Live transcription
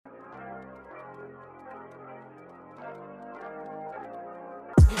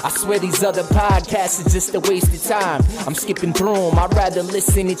I swear these other podcasts are just a waste of time. I'm skipping through them, I'd rather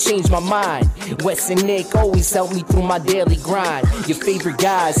listen and change my mind. Wes and Nick always help me through my daily grind. Your favorite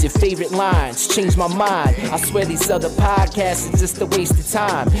guys, your favorite lines, change my mind. I swear these other podcasts are just a waste of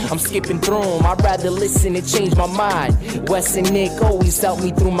time. I'm skipping through them, I'd rather listen and change my mind. Wes and Nick always help me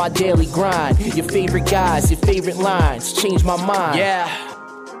through my daily grind. Your favorite guys, your favorite lines, change my mind. Yeah.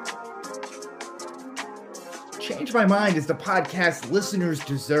 Change My Mind is the podcast listeners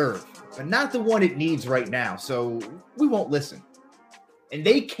deserve, but not the one it needs right now, so we won't listen. And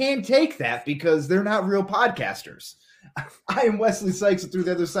they can't take that because they're not real podcasters. I am Wesley Sykes, and through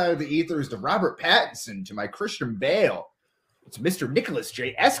the other side of the ether is to Robert Pattinson, to my Christian Bale. It's Mr. Nicholas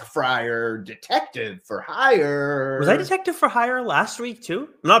J. Esquire, Detective for Hire. Was I Detective for Hire last week too?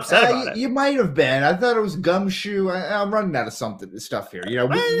 I'm not upset about it. You might have been. I thought it was Gumshoe. I'm running out of stuff here. You know,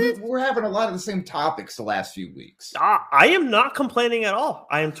 we're having a lot of the same topics the last few weeks. I am not complaining at all.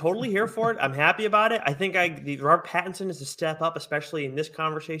 I am totally here for it. I'm happy about it. I think Robert Pattinson is a step up, especially in this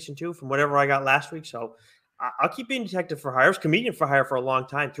conversation too, from whatever I got last week. So I'll keep being Detective for Hire. I was comedian for hire for a long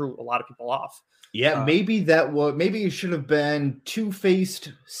time, threw a lot of people off. Yeah, maybe it should have been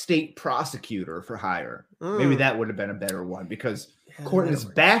Two-Faced State Prosecutor for Hire. Maybe that would have been a better one, because court is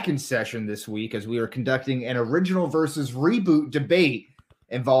back in session this week as we are conducting an original versus reboot debate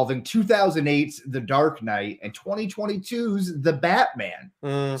involving 2008's The Dark Knight and 2022's The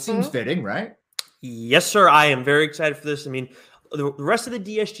Batman. Seems fitting, right? Yes, sir. I am very excited for this. I mean, the rest of the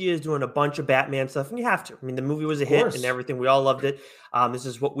DSG is doing a bunch of Batman stuff, and you have to. I mean, the movie was a hit and everything. We all loved it. This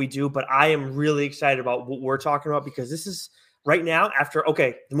is what we do, but I am really excited about what we're talking about, because this is right now after,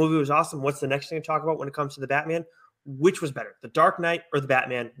 the movie was awesome. What's the next thing to talk about when it comes to the Batman? Which was better, The Dark Knight or the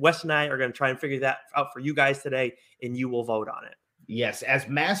Batman? Wes and I are going to try and figure that out for you guys today, and you will vote on it. Yes, as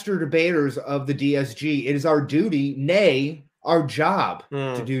master debaters of the DSG, it is our duty, nay, our job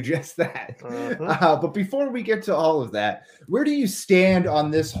to do just that. But before we get to all of that, where do you stand on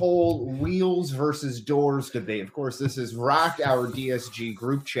this whole wheels versus doors debate? Of course, this has rocked our DSG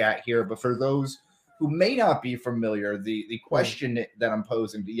group chat here, but for those who may not be familiar, the question that I'm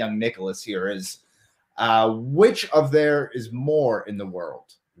posing to young Nicholas here is, which of there is more in the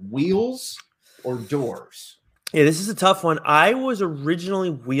world, wheels or doors? Yeah, this is a tough one. I was originally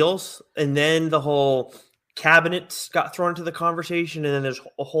wheels, and then the whole cabinets got thrown into the conversation, and then there's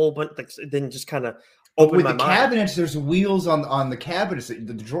a whole bunch, then just kind of opened my mind. With the cabinets, there's wheels on the cabinets,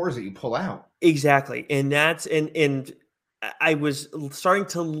 the drawers that you pull out. Exactly, and that's and I was starting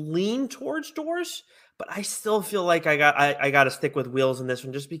to lean towards doors, but I still feel like I got to stick with wheels in this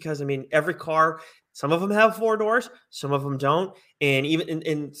one, just because, I mean, every car, some of them have 4 doors, some of them don't, and even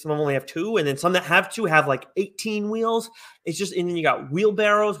and some of them only have 2, and then some that have 2 have like 18 wheels. It's just, and then you got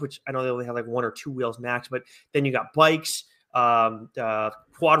wheelbarrows, which I know they only have like 1 or 2 wheels max, but then you got bikes,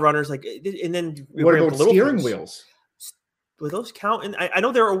 quad runners, like, and then what about steering wheels? Will those count? And I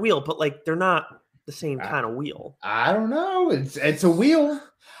know they're a wheel, but like they're not the same kind of wheel. I don't know. It's a wheel.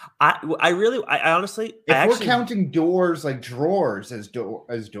 I honestly, we're counting doors like drawers as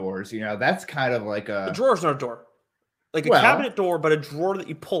doors, you know, that's kind of like a drawer's not a door, like a cabinet door, but a drawer that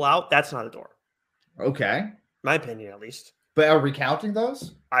you pull out, that's not a door. Okay, my opinion, at least. But are we counting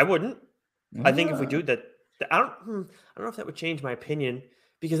those? I wouldn't. I think if we do that, I don't know if that would change my opinion,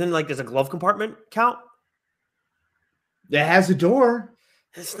 because then, like, does a glove compartment count? It has a door.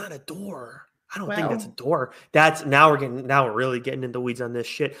 It's not a door. I don't think that's a door. Now we're really getting into the weeds on this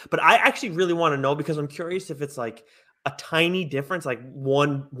shit. But I actually really want to know, because I'm curious if it's like a tiny difference, like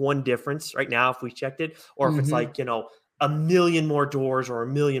one difference right now if we checked it, or if it's like, you know, a million more doors or a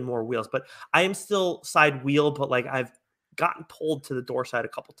million more wheels. But I am still side wheel, but like I've gotten pulled to the door side a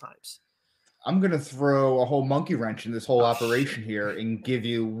couple times. I'm going to throw a whole monkey wrench in this whole operation here and give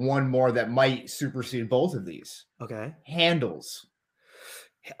you one more that might supersede both of these. Okay. Handles.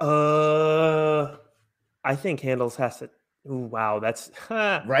 I think handles has to. Ooh, wow, that's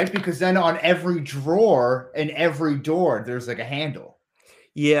right, because then on every drawer and every door, there's like a handle.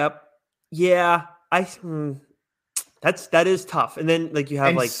 Yep. Yeah. That is tough. And then like you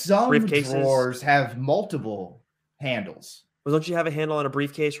have like some briefcases. Drawers have multiple handles. Well, don't you have a handle on a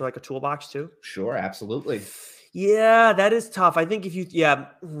briefcase or like a toolbox too? Sure, absolutely. Yeah, that is tough. I think if you,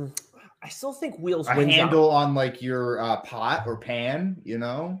 I still think wheels a handle on like your pot or pan, you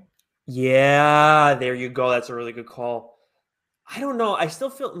know? Yeah, there you go. That's a really good call. I don't know. I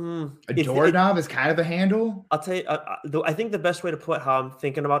still feel a doorknob is kind of a handle. I'll tell you. I think the best way to put how I'm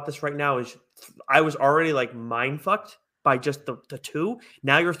thinking about this right now is I was already like mind fucked by just the 2.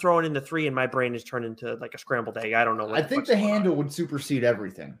 Now you're throwing in the 3, and my brain is turned into like a scrambled egg. I don't know. I think the handle would supersede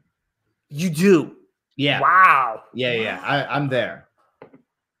everything. You do? Yeah. Wow. Yeah. I'm there.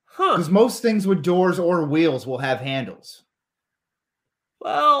 Because most things with doors or wheels will have handles.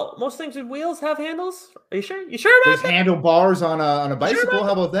 Well, most things with wheels have handles. Are you sure? You sure about There's handlebars on a bicycle. Sure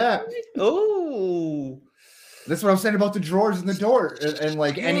How about that? Oh. That's what I'm saying about the drawers in the door. And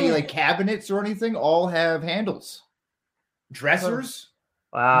like any like cabinets or anything all have handles. Dressers,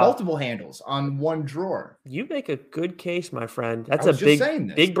 multiple handles on one drawer. You make a good case, my friend. That's a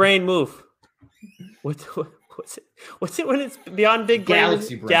big brain move. What's it when it's beyond big brain?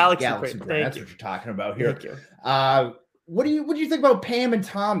 Galaxy brain. Galaxy brain. That's what you're talking about here. Thank you. What do you think about Pam and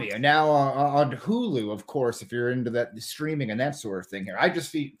Tommy? And now on Hulu, of course, if you're into that the streaming and that sort of thing here. I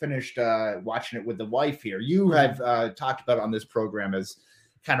just finished watching it with the wife here. You have talked about it on this program as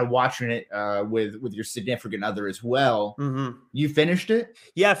kind of watching it with your significant other as well. Mm-hmm. You finished it?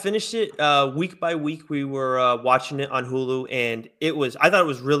 Yeah, I finished it week by week. We were watching it on Hulu, and I thought it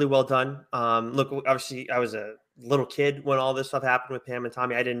was really well done. Look, obviously, I was a little kid when all this stuff happened with Pam and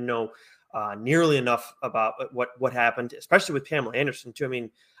Tommy. I didn't know nearly enough about what happened, especially with Pamela Anderson too. I mean,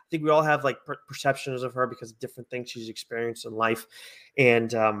 I think we all have like perceptions of her because of different things she's experienced in life.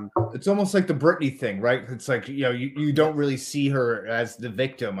 And it's almost like the Britney thing, right? It's like, you don't really see her as the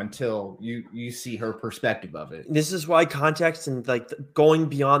victim until you see her perspective of it. This is why context and like going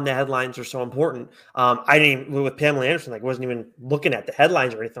beyond the headlines are so important. I didn't with Pamela Anderson, like wasn't even looking at the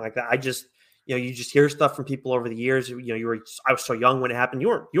headlines or anything like that. I just, you just hear stuff from people over the years. I was so young when it happened. You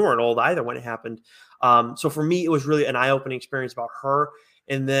weren't old either when it happened. So for me, it was really an eye-opening experience about her.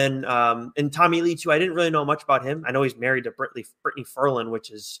 And then and Tommy Lee too. I didn't really know much about him. I know he's married to Brittany Ferlin,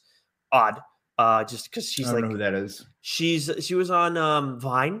 which is odd. Just because she's I don't know who that is. She was on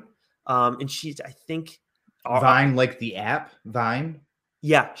Vine, and she's I think Vine, like the app Vine.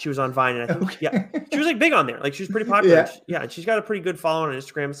 Yeah, she was on Vine, and I think she was like big on there. Like she was pretty popular. Yeah, and she's got a pretty good following on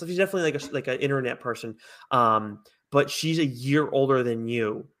Instagram and stuff. She's definitely like an internet person. But she's a year older than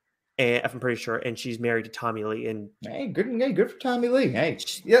you, and I'm pretty sure. And she's married to Tommy Lee. And hey, good for Tommy Lee. Hey,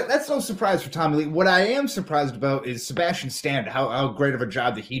 yeah, that's no surprise for Tommy Lee. What I am surprised about is Sebastian Stan. How great of a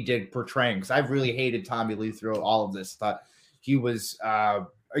job that he did portraying. Because I've really hated Tommy Lee throughout all of this. Thought he was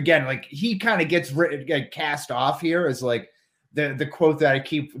again like he kind of gets cast off here as like. The quote that I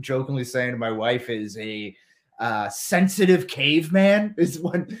keep jokingly saying to my wife is a sensitive caveman is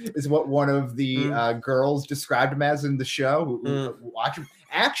what one of the girls described him as in the show. Watch him.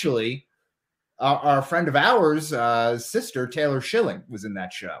 Actually, our friend of ours, sister Taylor Schilling, was in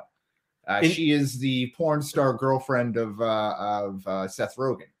that show. She is the porn star girlfriend of Seth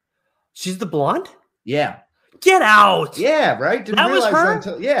Rogen. She's the blonde? Yeah. Get out! Yeah, right. Didn't realize that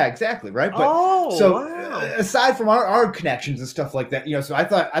until exactly right. But aside from our connections and stuff like that, so I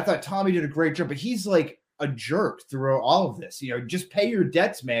thought Tommy did a great job, but he's like a jerk throughout all of this. Just pay your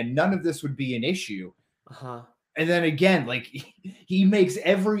debts, man. None of this would be an issue. And then again, like he makes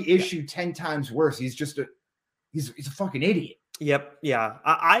every issue 10 times worse. He's just he's a fucking idiot. Yep. Yeah.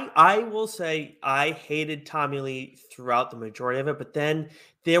 I will say I hated Tommy Lee throughout the majority of it, but then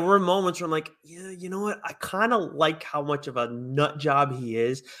there were moments where I'm like, yeah, you know what? I kind of like how much of a nut job he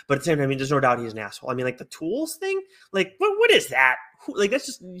is, but at the same time, there's no doubt he's an asshole. I mean, like the tools thing, like what is that? Like that's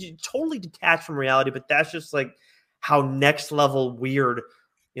just totally detached from reality, but that's just like how next level weird,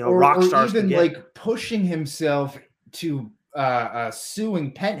 rock stars even like pushing himself to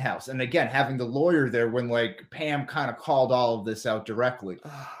suing Penthouse, and again having the lawyer there when like Pam kind of called all of this out directly.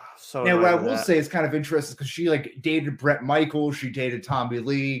 Now what I will say is kind of interesting because she like dated Bret Michaels, she dated Tommy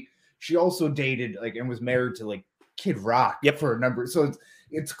Lee, she also dated like and was married to like Kid Rock for a number. So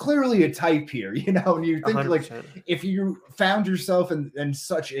it's clearly a type here, and you think 100%. Like if you found yourself in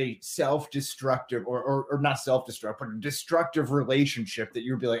such a self-destructive or not self-destructive, but a destructive relationship that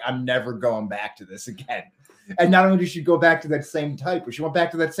you'd be like, I'm never going back to this again. And not only did she go back to that same type, but she went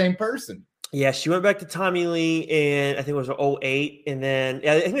back to that same person. Yeah, she went back to Tommy Lee, and I think it was 2008, and then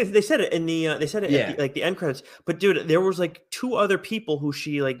I think they said it in the at the end credits. But dude, there was like 2 other people who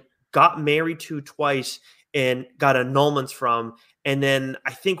she like got married to twice and got annulments from, and then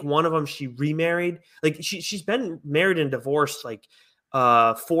I think one of them she remarried. Like she's been married and divorced like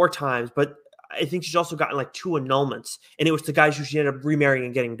 4 times, but I think she's also gotten like 2 annulments, and it was the guys who she ended up remarrying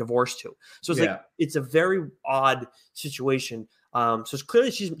and getting divorced to. So it's like it's a very odd situation. So it's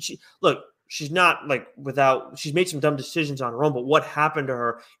clearly she's not like she's made some dumb decisions on her own, but what happened to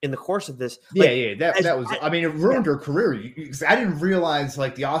her in the course of this? That was, I mean, it ruined her career. I didn't realize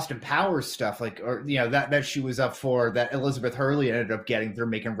like the Austin Powers stuff, like, or, that she was up for that Elizabeth Hurley ended up getting, they're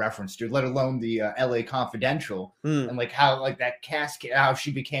making reference to, let alone the LA Confidential and like how like that casket, how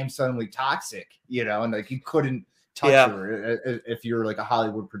she became suddenly toxic, and like you couldn't touch her if you're like a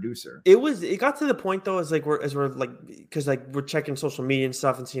Hollywood producer. It got to the point though, as we're like, because like we're checking social media and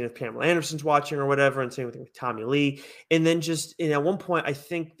stuff and seeing if Pamela Anderson's watching or whatever, and same with Tommy Lee. And then at one point, I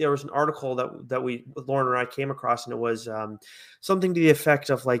think there was an article that Lauren and I came across, and it was something to the effect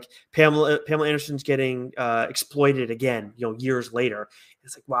of like Pamela Anderson's getting exploited again, years later.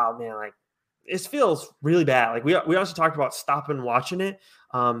 It's like, wow, man, like this feels really bad. Like we also talked about stopping watching it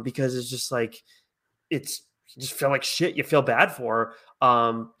because it's just like you just feel like shit. You feel bad for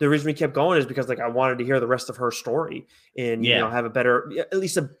her. The reason we kept going is because like I wanted to hear the rest of her story and have a better, at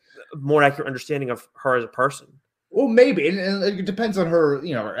least a more accurate understanding of her as a person. Well, maybe, and it depends on her,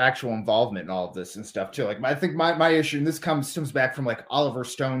 her actual involvement in all of this and stuff too. Like I think my issue, and this comes back from like Oliver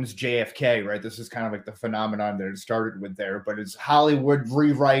Stone's JFK, right? This is kind of like the phenomenon that it started with there, but it's Hollywood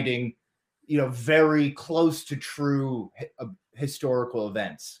rewriting, very close to true historical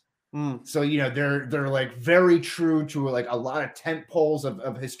events. So, they're like very true to like a lot of tent poles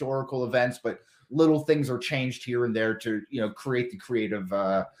of historical events, but little things are changed here and there to, create the creative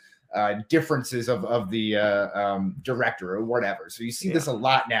differences of the director or whatever. So you see this a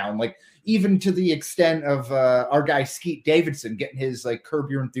lot now. And like, even to the extent of our guy Skeet Davidson getting his like Curb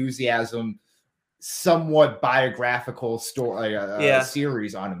Your Enthusiasm somewhat biographical story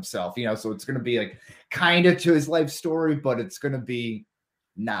series on himself, so it's going to be like kind of to his life story, but it's going to be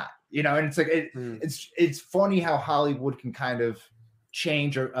not, and it's like it's funny how Hollywood can kind of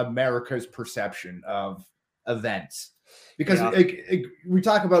change America's perception of events, because we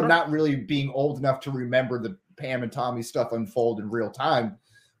talk about not really being old enough to remember the Pam and Tommy stuff unfold in real time,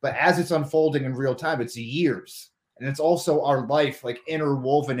 but as it's unfolding in real time, it's years, and it's also our life like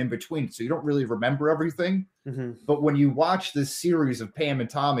interwoven in between, so you don't really remember everything. But when you watch this series of Pam and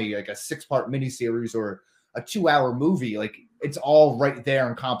Tommy, like a 6-part miniseries or a 2-hour movie, like it's all right there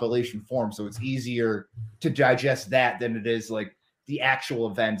in compilation form, so it's easier to digest that than it is like the actual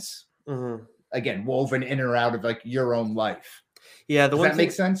events again woven in or out of like your own life. Does that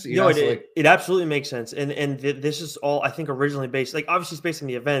make sense? It absolutely makes sense. And this is all I think originally based, like obviously it's based on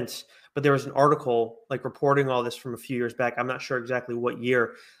the events, but there was an article like reporting all this from a few years back. I'm not sure exactly what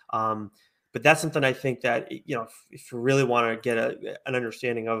year, but that's something I think that if you really want to get an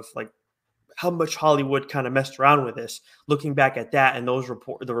understanding of like how much Hollywood kind of messed around with this, looking back at that and those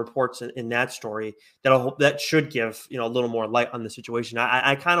the reports in that story, that should give a little more light on the situation.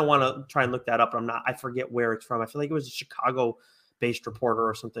 I kind of want to try and look that up, but I forget where it's from. I feel like it was a Chicago-based reporter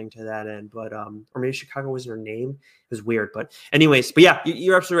or something to that end, but or maybe Chicago was her name. It was weird, but anyways, but yeah,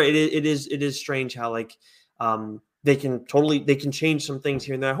 you're absolutely right. It is strange how like they can change some things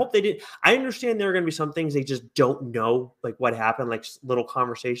here and there. I hope they did. I understand there are going to be some things they just don't know, like what happened, like little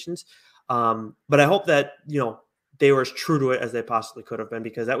conversations. But I hope that, they were as true to it as they possibly could have been,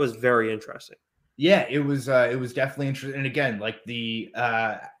 because that was very interesting. Yeah, it was definitely interesting. And again, like the,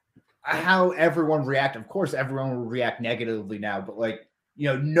 how everyone react, of course, everyone will react negatively now, but like,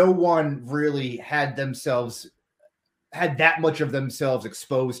 no one really had that much of themselves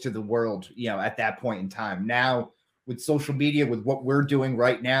exposed to the world, at that point in time. Now with social media, with what we're doing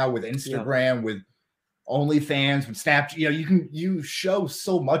right now, with Instagram, with OnlyFans, with Snapchat, you show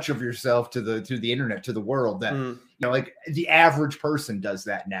so much of yourself to the internet, to the world, that like the average person does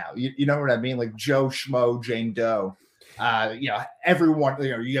that now. You know what I mean? Like Joe Schmo, Jane Doe, everyone.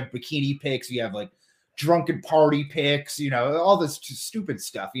 You have bikini pics, you have like drunken party pics, all this stupid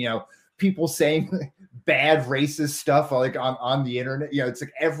stuff. People saying bad racist stuff like on the internet. It's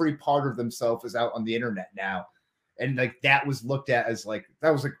like every part of themselves is out on the internet now, and like that was looked at as like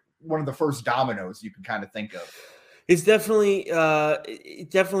that was like one of the first dominoes you can kind of think of. It's definitely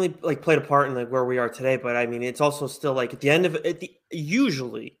like played a part in like where we are today. But I mean, it's also still like at the end of it,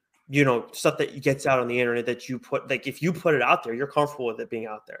 usually, stuff that gets out on the internet that you put, like if you put it out there, you're comfortable with it being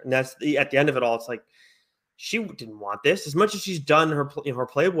out there. And that's at the end of it all. It's like, she didn't want this as much as she's done her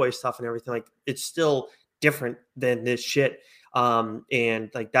Playboy stuff and everything. Like it's still different than this shit. And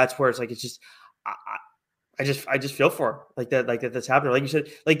like, that's where it's like, it's just, I just feel for her like that's happening. Like you said,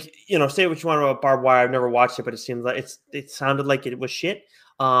 like, say what you want about Barbed Wire. I've never watched it, but it seems like it sounded like it was shit.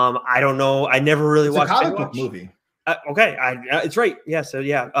 I don't know. I never really watched a comic book movie. Okay. It's right. Yeah. So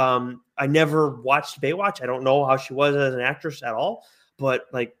yeah. I never watched Baywatch. I don't know how she was as an actress at all, but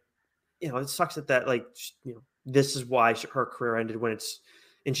like, it sucks that like, this is why her career ended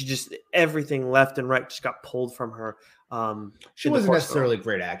and she just, everything left and right just got pulled from her. She wasn't necessarily a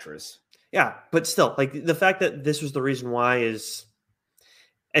great actress. Yeah, but still, like the fact that this was the reason why it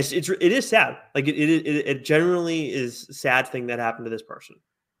is sad. Like it generally is a sad thing that happened to this person.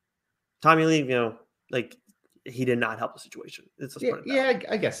 Tommy Lee, like he did not help the situation.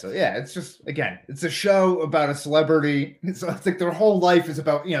 I guess so. Yeah, it's just, again, it's a show about a celebrity. It's like their whole life is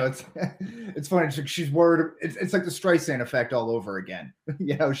about, it's funny. She's worried. It's like the Streisand effect all over again.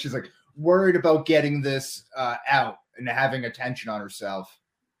 She's like worried about getting this out and having attention on herself.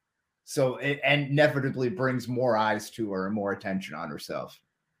 So it inevitably brings more eyes to her and more attention on herself.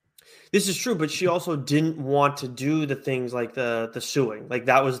 This is true, but she also didn't want to do the things like the suing. Like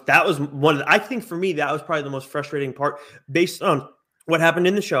that was one of the, I think for me, that was probably the most frustrating part based on what happened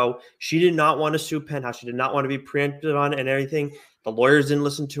in the show. She did not want to sue Penthouse. She did not want to be preempted on and everything. The lawyers didn't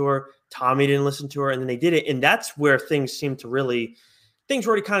listen to her. Tommy didn't listen to her. And then they did it. And that's where things seemed to really, things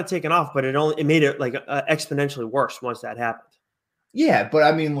were already kind of taken off, but it made it like exponentially worse once that happened. Yeah. But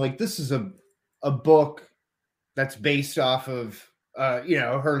I mean, like, this is a book that's based off of,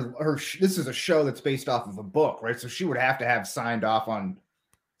 this is a show that's based off of a book, right? So she would have to have signed off on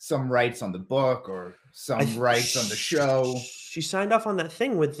some rights on the book or some rights on the show. She signed off on that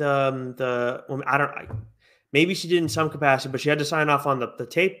thing with maybe she did in some capacity, but she had to sign off on the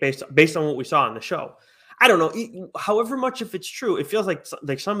tape based on what we saw on the show. I don't know. However much, if it's true, it feels like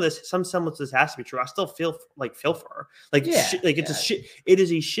some semblance of this has to be true. I still feel for her. It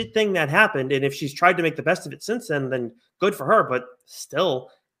is a shit thing that happened. And if she's tried to make the best of it since then good for her, but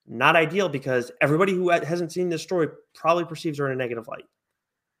still not ideal because everybody who hasn't seen this story probably perceives her in a negative light.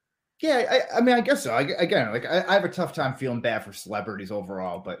 Yeah. I mean, I guess so. I have a tough time feeling bad for celebrities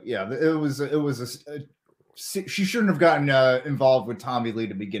overall, but yeah, she shouldn't have gotten involved with Tommy Lee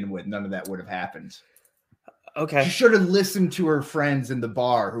to begin with. None of that would have happened. Okay. She should have listened to her friends in the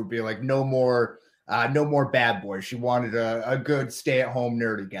bar who'd be like, no more bad boys. She wanted a good stay-at-home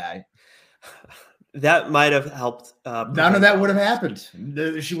nerdy guy. That might have helped. None of that would have happened.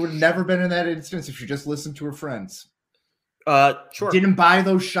 She would have never been in that instance if she just listened to her friends. Sure. Didn't buy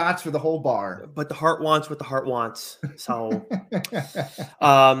those shots for the whole bar. But the heart wants what the heart wants. So,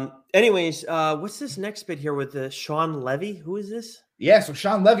 anyways, what's this next bit here with Sean Levy? Who is this? Yeah, so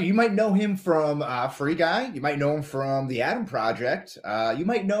Sean Levy, you might know him from Free Guy. You might know him from The Adam Project. You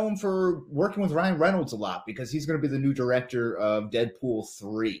might know him for working with Ryan Reynolds a lot because he's going to be the new director of Deadpool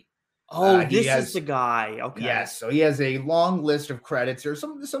 3. Oh, this is the guy. Okay. Yes, so he has a long list of credits. There's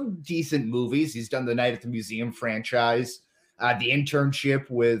some decent movies. He's done the Night at the Museum franchise, The Internship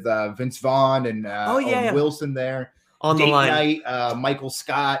with Vince Vaughn and Wilson there. On the line. Night, Michael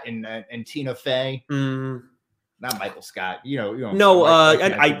Scott and Tina Fey. Not Michael Scott. No,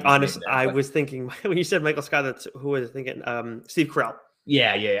 I honestly, I was thinking when you said Michael Scott, that's who I was thinking. Steve Carell.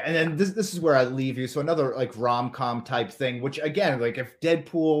 Yeah. And then this is where I leave you. So another like rom-com type thing, which again, like if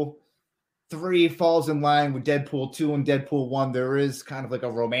Deadpool 3 falls in line with Deadpool 2 and Deadpool 1, there is kind of like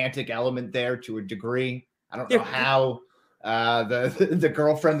a romantic element there to a degree. I don't know how the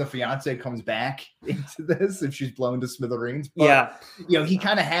girlfriend, the fiance comes back into this if she's blown to smithereens. But, he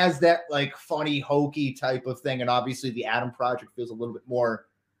kind of has that like funny, hokey type of thing. And obviously the Adam Project feels a little bit more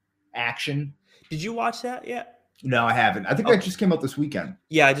action. Did you watch that yet? No, I haven't. I think that just came out this weekend.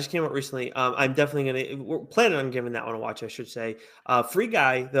 Yeah, it just came out recently. I'm definitely we're planning on giving that one a watch, I should say. Free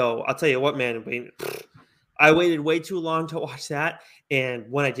Guy, though, I'll tell you what, man, I waited way too long to watch that. And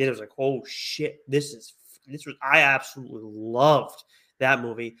when I did, I was like, oh shit, I absolutely loved that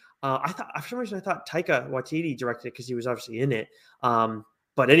movie. I thought for some reason I thought Taika Waititi directed it because he was obviously in it.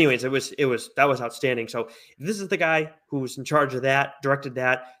 But anyways, that was outstanding. So if this is the guy who was in charge of that, directed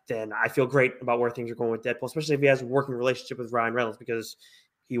that, then I feel great about where things are going with Deadpool, especially if he has a working relationship with Ryan Reynolds because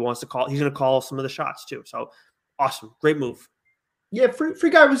he's going to call some of the shots too. So awesome. Great move. Yeah. Free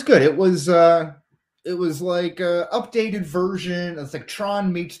Guy was good. It was like an updated version. It's like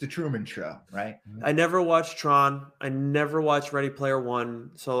Tron meets the Truman Show, right? I never watched Tron. I never watched Ready Player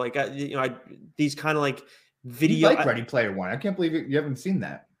One. So like, these kind of like video. You like Ready Player One. I can't believe you haven't seen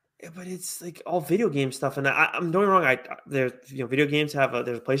that. Yeah, but it's like all video game stuff. And I'm doing wrong. Video games have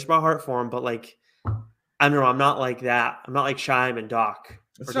there's a place in my heart for them, but like, I don't know. I'm not like that. I'm not like Shime and Doc.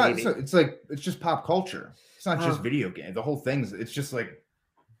 It's not. It's just pop culture. It's not just video game. The whole thing's. It's just like.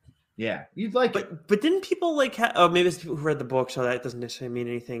 Yeah, you'd like it. But didn't people like maybe it's people who read the book, so that doesn't necessarily mean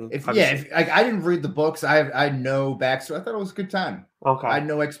anything. I didn't read the books. I had no backstory. I thought it was a good time. Okay. I had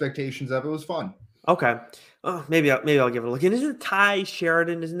no expectations of it. It was fun. Okay. Maybe I'll give it a look. And isn't Ty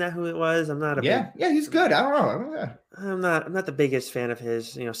Sheridan? Isn't that who it was? I'm not he's good. I don't know. I'm not the biggest fan of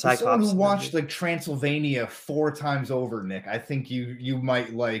his. Cyclops. Someone who watched like Transylvania 4 times over, Nick. I think you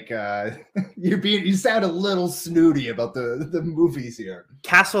might like. You sound a little snooty about the movies here.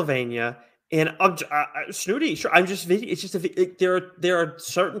 Castlevania and snooty. Sure, I'm just. It's just there are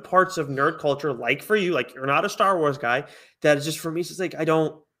certain parts of nerd culture, like for you, like you're not a Star Wars guy. That is just for me. It's just like I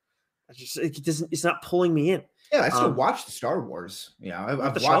don't. It's not pulling me in. Yeah, I still watch the Star Wars. You know,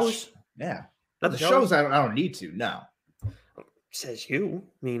 I've the watched. Shows. Yeah, Not the shows. I don't need to. No. Says you.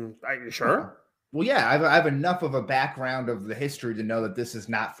 I mean, are you sure? Well, yeah, I have enough of a background of the history to know that this is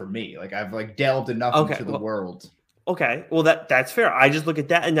not for me. Like I've delved enough into the world. Okay, well that's fair. I just look at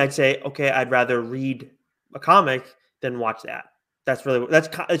that and I'd say, okay, I'd rather read a comic than watch that. That's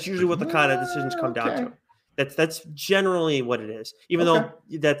usually what the kind of decisions come down to. That's generally what it is. Even though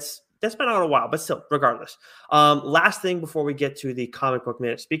that's been out a while, but still, regardless. Last thing before we get to the comic book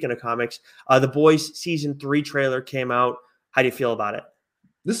minute. Speaking of comics, The Boys season 3 trailer came out. How do you feel about it?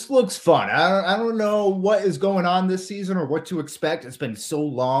 This looks fun. I don't know what is going on this season or what to expect. It's been so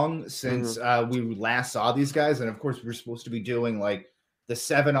long since we last saw these guys. And of course, we're supposed to be doing like the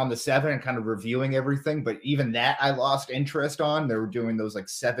 7 on the 7 and kind of reviewing everything. But even that I lost interest on. They were doing those like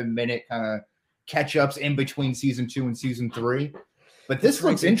 7-minute kind of catch-ups in between season 2 and season 3. But this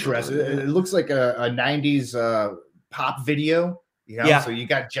looks interesting. It looks like a 90s pop video. You know? So you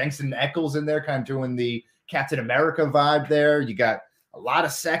got Jensen Ackles in there kind of doing the Captain America vibe there. You got a lot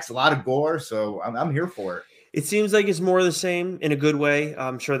of sex, a lot of gore. So I'm here for it. It seems like it's more of the same in a good way.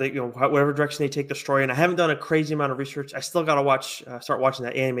 I'm sure that, whatever direction they take the story. And I haven't done a crazy amount of research. I still got to start watching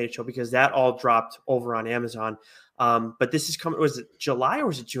that animated show because that all dropped over on Amazon. But this is coming. Was it July or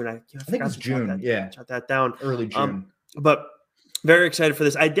was it June? I think it's June. Jot that down. Early June. But very excited for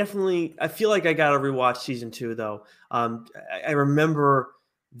this. I feel like I got to rewatch season 2 though. I remember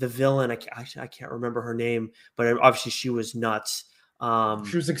the villain. I can't remember her name, but obviously she was nuts.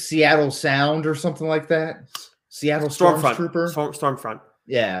 She was like Seattle Sound or something like that. Seattle Stormtrooper. Stormfront.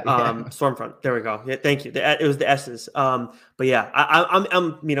 Yeah. Stormfront. There we go. Yeah, thank you. It was the S's. But yeah,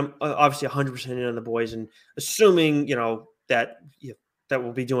 I'm obviously 100% in on The Boys, and assuming that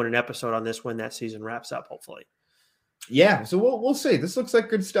we'll be doing an episode on this when that season wraps up, hopefully. Yeah, so we'll see. This looks like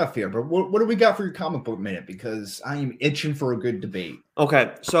good stuff here. But what do we got for your comic book minute? Because I am itching for a good debate.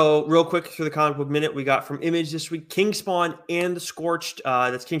 Okay, so real quick through the comic book minute, we got from Image this week, King Spawn and the Scorched.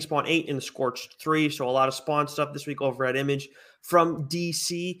 That's King Spawn 8 and the Scorched 3. So a lot of Spawn stuff this week over at Image. From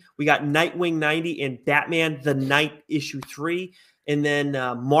DC, we got Nightwing 90 and Batman the Night issue 3. And then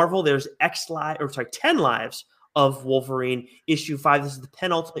Marvel, there's 10 Lives of Wolverine issue 5. This is the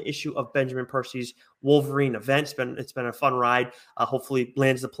penultimate issue of Benjamin Percy's Wolverine event. It's been a fun ride. Hopefully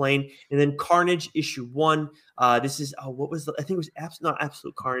lands the plane. And then Carnage issue 1. This is what was I think it was not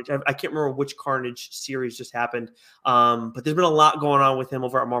Absolute Carnage. I can't remember which Carnage series just happened. But there's been a lot going on with him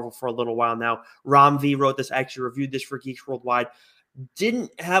over at Marvel for a little while now. Ram V wrote this. I actually reviewed this for Geeks Worldwide. Didn't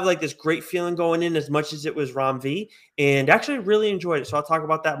have like this great feeling going in as much as it was Ram V, and actually really enjoyed it. So I'll talk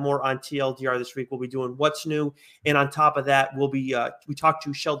about that more on TLDR this week. We'll be doing what's new, and on top of that, we talked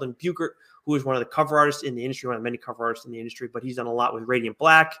to Sheldon Buchert, who is one of the cover artists in the industry, one of the many cover artists in the industry, but he's done a lot with Radiant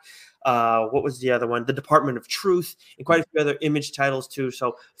Black. What was the other one? The Department of Truth, and quite a few other Image titles too.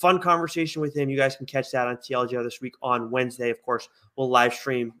 So fun conversation with him. You guys can catch that on TLDR this week on Wednesday. Of course, we'll live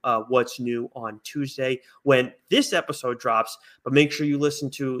stream what's new on Tuesday when this episode drops. But make sure you listen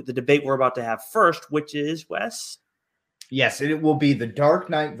to the debate we're about to have first, which is, Wes? Yes, it will be the Dark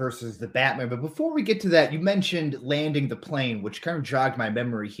Knight versus the Batman. But before we get to that, you mentioned landing the plane, which kind of jogged my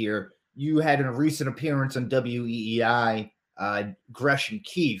memory here. You had a recent appearance on WEEI, Gresh and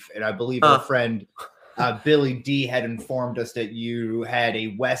Keefe, and I believe our friend Billy D had informed us that you had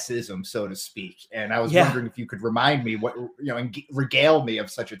a Wesism, so to speak. And I was wondering if you could remind me and regale me of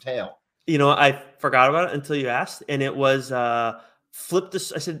such a tale. I forgot about it until you asked, and it was flip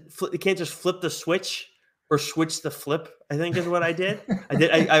this. I said, you can't just flip the switch or switch the flip, I think is what I did.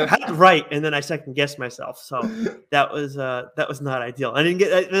 I had it right, and then I second guessed myself. So that was not ideal. I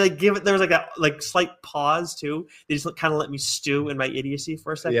didn't give it. There was like a slight pause too. They just kind of let me stew in my idiocy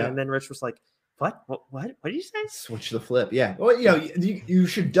for a second, and then Rich was like, "What? What did you say?" Switch the flip. Yeah. Well, you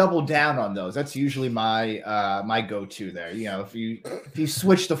should double down on those. That's usually my my go-to there. If you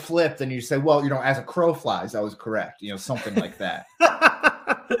switch the flip, then you say, well, as a crow flies, I was correct. Something like that.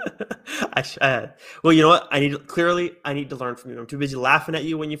 Well, you know what? I need to learn from you. I'm too busy laughing at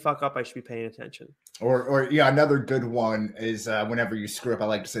you when you fuck up. I should be paying attention. Or another good one is whenever you screw up, I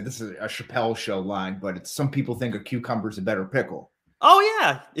like to say this is a Chappelle Show line, but it's some people think a cucumber's a better pickle. Oh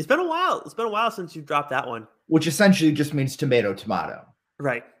yeah, it's been a while. It's been a while since you dropped that one. Which essentially just means tomato.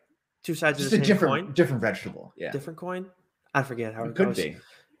 Right. Two sides just of the same coin. Different vegetable. Yeah. Different coin. I forget how it could goes. be.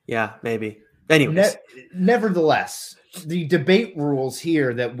 Yeah, maybe. Anyways. Nevertheless, the debate rules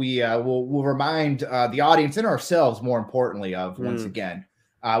here that we will remind the audience and ourselves, more importantly, of once again.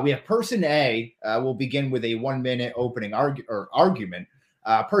 We have person A will begin with a 1-minute opening argument.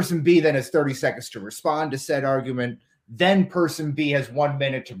 Person B then has 30 seconds to respond to said argument. Then person B has 1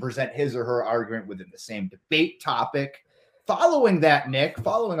 minute to present his or her argument within the same debate topic. Following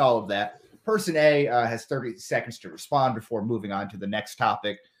all of that, person A has 30 seconds to respond before moving on to the next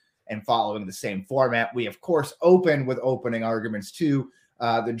topic. And following the same format, we, of course, open with opening arguments to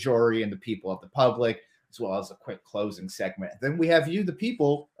the jury and the people of the public, as well as a quick closing segment. Then we have you, the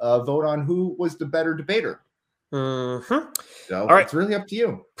people, vote on who was the better debater. Mm-hmm. So it's really up to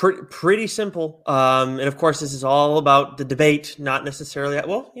you. Pretty simple. And of course, this is all about the debate, not necessarily.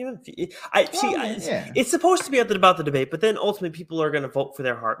 Well, it's supposed to be about the debate, but then ultimately people are going to vote for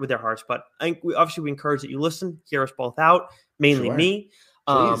with their hearts. But I think we encourage that you listen, hear us both out, mainly me.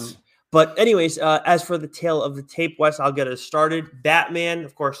 But anyways, as for the tale of the tape, Wes, I'll get us started. Batman,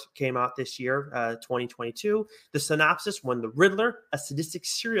 of course, came out this year, 2022. The synopsis: when the Riddler, a sadistic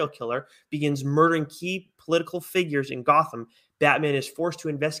serial killer, begins murdering key political figures in Gotham, Batman is forced to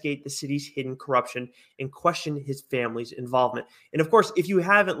investigate the city's hidden corruption and question his family's involvement. And of course, if you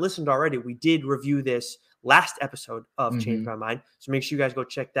haven't listened already, we did review this last episode of Change My Mind. So make sure you guys go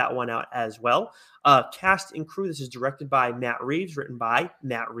check that one out as well. Cast and crew. This is directed by Matt Reeves, written by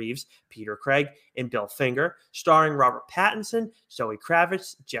Matt Reeves, Peter Craig, and Bill Finger. Starring Robert Pattinson, Zoe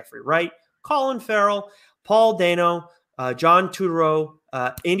Kravitz, Jeffrey Wright, Colin Farrell, Paul Dano, John Turturro,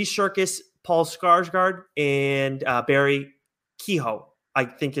 Andy Serkis, Paul Skarsgård, and Barry Keoghan, I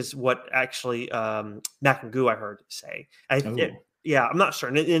think is what actually Mac and Goo I heard say. Yeah, I'm not sure.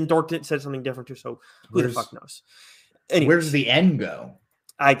 And Dork said something different too, so who the fuck knows? Anyways, where's the N go?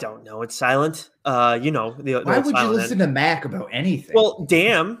 I don't know. It's silent. Why would you listen to Mac about anything? Well,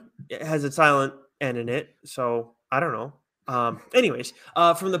 damn, it has a silent N in it, so I don't know. Anyways,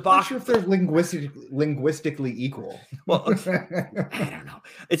 from the box, I'm not sure if they're linguistically equal. Well, I don't know.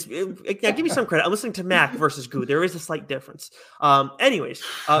 Give me some credit. I'm listening to Mac versus Goo. There is a slight difference. Anyways,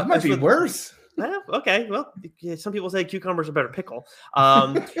 that might be worse. Okay, well, some people say cucumber's a better pickle.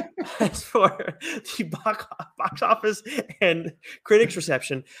 As for the box office and critics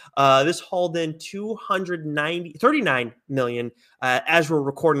reception, this hauled in $39 million as we're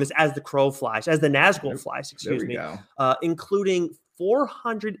recording this, as the Nazgul flies, including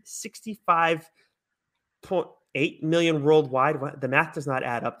 $465.8 million worldwide. The math does not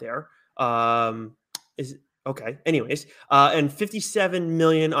add up there. Okay. Anyways, and $57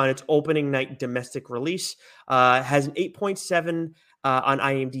 million on its opening night domestic release. Has an 8.7 on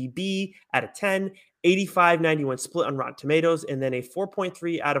IMDb out of 10, 85-91 split on Rotten Tomatoes, and then a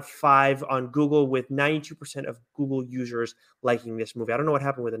 4.3 out of 5 on Google, with 92% of Google users liking this movie. I don't know what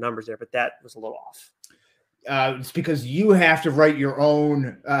happened with the numbers there, but that was a little off. It's because you have to write your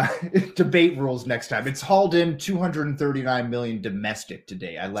own debate rules next time. It's hauled in 239 million domestic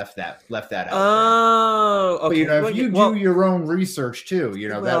today. I left that out. Oh, okay. But if you do your own research too,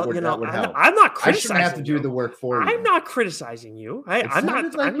 that would help. I'm not criticizing. I shouldn't have to do the work for you. I'm not criticizing you. I'm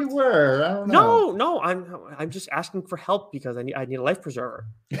not like you were. I don't know. No. I'm just asking for help because I need a life preserver.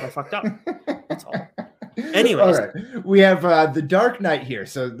 I fucked up. That's all. Anyways, all right. We have The Dark Knight here.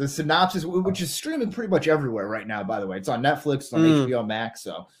 So the synopsis, which is streaming pretty much everywhere right now, by the way. It's on Netflix, it's on HBO Max.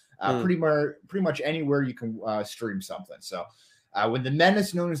 So pretty much anywhere you can stream something. So when the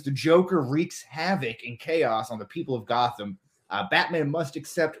menace known as the Joker wreaks havoc and chaos on the people of Gotham, Batman must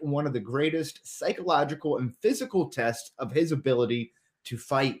accept one of the greatest psychological and physical tests of his ability to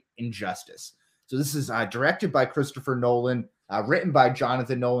fight injustice. So this is directed by Christopher Nolan, written by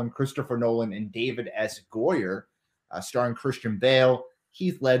Jonathan Nolan, Christopher Nolan, and David S. Goyer, starring Christian Bale,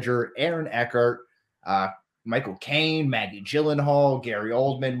 Heath Ledger, Aaron Eckhart, Michael Caine, Maggie Gyllenhaal, Gary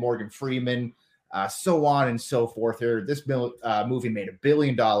Oldman, Morgan Freeman, so on and so forth. Here, this movie made $1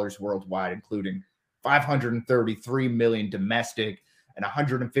 billion worldwide, including $533 million domestic and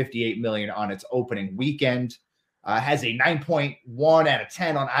 $158 million on its opening weekend. Has a 9.1 out of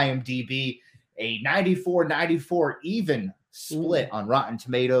 10 on IMDb, a 94-94 even split on Rotten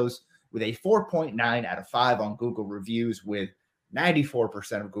Tomatoes, with a 4.9 out of 5 on Google reviews, with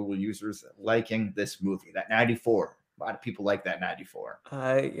 94% of Google users liking this movie. That 94. A lot of people like that 94.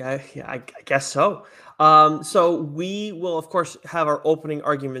 I guess so. So we will, of course, have our opening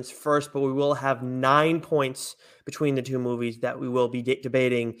arguments first, but we will have 9 points between the two movies that we will be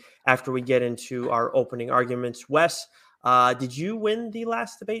debating after we get into our opening arguments. Wes, did you win the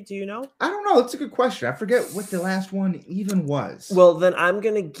last debate? Do you know? I don't know. That's a good question. I forget what the last one even was. Well, then I'm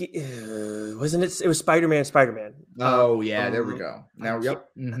going to get... wasn't it? It was Spider-Man. Oh, yeah. There we go. Now,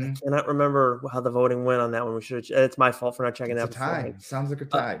 yep. I cannot remember how the voting went on that one. It's my fault for not checking that before. Tie. Sounds like a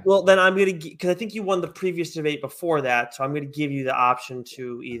tie. Well, then I'm going to... Because I think you won the previous debate before that, so I'm going to give you the option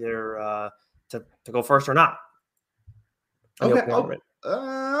to either to go first or not. Okay.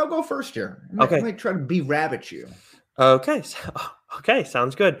 I'll go first here. I might try to be rabbit you. Okay. Okay.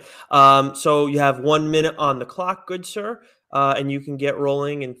 Sounds good. So you have 1 minute on the clock, good sir. And you can get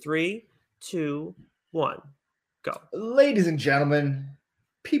rolling in 3, 2, 1, go. Ladies and gentlemen,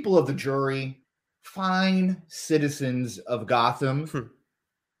 people of the jury, fine citizens of Gotham,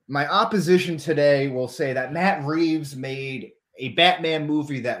 my opposition today will say that Matt Reeves made a Batman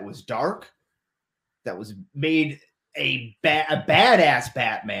movie that was dark, that was made a badass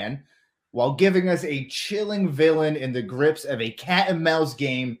Batman, while giving us a chilling villain in the grips of a cat and mouse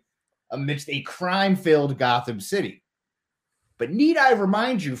game amidst a crime-filled Gotham City. But need I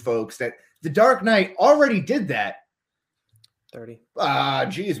remind you, folks, that The Dark Knight already did that 30.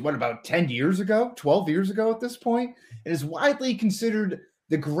 What, about 10 years ago? 12 years ago at this point? It is widely considered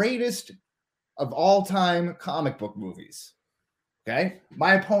the greatest of all time comic book movies. Okay?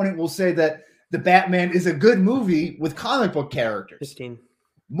 My opponent will say that The Batman is a good movie with comic book characters. 15.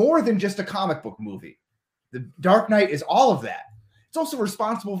 More than just a comic book movie. The Dark Knight is all of that. It's also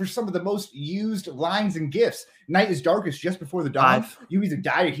responsible for some of the most used lines and gifts. Night is darkest just before the dawn. 5. You either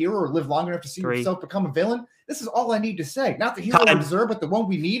die a hero or live long enough to see 3. yourself become a villain. This is all I need to say. Not the hero we deserve, but the one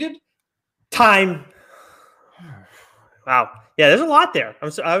we needed. Time. Wow. Yeah, there's a lot there.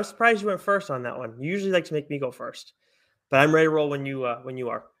 I was surprised you went first on that one. You usually like to make me go first, but I'm ready to roll when you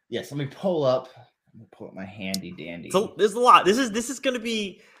are. Yes. Let me pull up my handy dandy. So there's a lot. This is going to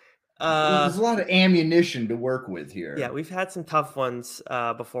be. There's a lot of ammunition to work with here. Yeah, we've had some tough ones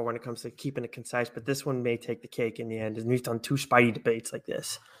before when it comes to keeping it concise, but this one may take the cake in the end. And we've done 2 Spidey debates like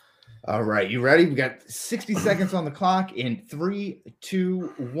this. All right, you ready? We got 60 seconds on the clock in 3,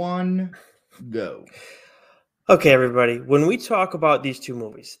 2, 1, go. Okay, everybody. When we talk about these 2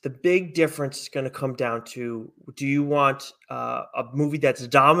 movies, the big difference is going to come down to: do you want a movie that's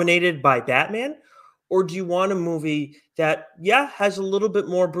dominated by Batman, or do you want a movie that, has a little bit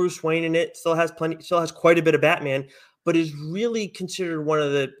more Bruce Wayne in it, still has quite a bit of Batman, but is really considered one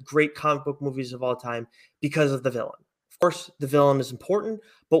of the great comic book movies of all time because of the villain? Of course, the villain is important,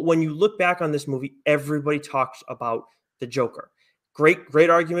 but when you look back on this movie, everybody talks about the Joker. Great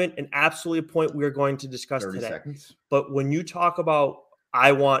argument, and absolutely a point we are going to discuss 30 today. seconds. But when you talk about,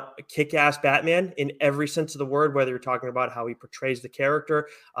 I want a kick-ass Batman in every sense of the word, whether you're talking about how he portrays the character,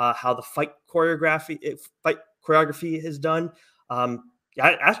 how the fight choreography is done,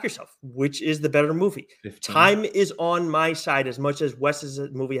 ask yourself, which is the better movie? 15. Time is on my side as much as Wes's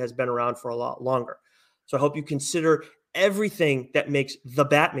movie has been around for a lot longer. So I hope you consider everything that makes The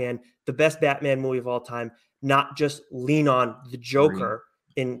Batman the best Batman movie of all time, not just lean on the Joker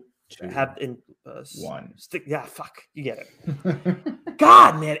 3, 2, 1. Fuck, you get it.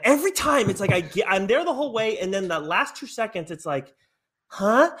 God, man, every time it's like I'm there the whole way, and then the last 2 seconds, it's like,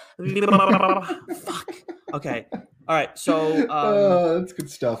 huh? Fuck. Okay. All right. So that's good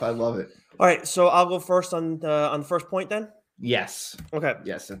stuff. I love it. All right. So I'll go first on the first point then. Yes. Okay.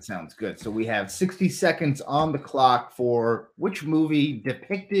 Yes, that sounds good. So we have 60 seconds on the clock for which movie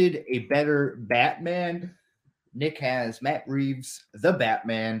depicted a better Batman. Nick has Matt Reeves, The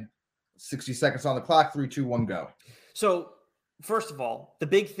Batman. 60 seconds on the clock. 3, 2, 1, go. So first of all, the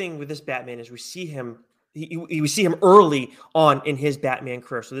big thing with this Batman is we see him early on in his Batman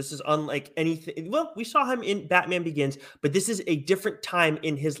career. So this is unlike anything. Well, we saw him in Batman Begins, but this is a different time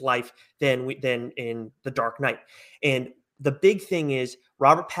in his life than in The Dark Knight. And the big thing is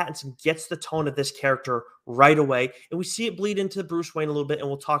Robert Pattinson gets the tone of this character right away, and we see it bleed into Bruce Wayne a little bit, and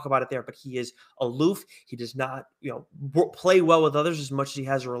we'll talk about it there. But he is aloof. He does not, play well with others as much as he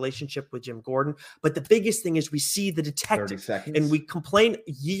has a relationship with Jim Gordon. But the biggest thing is we see the detective, and we complain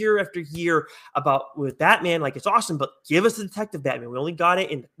year after year about with Batman, like, it's awesome, but give us the detective Batman. We only got it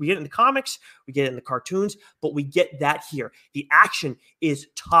we get it in the comics, we get it in the cartoons, but we get that here. The action is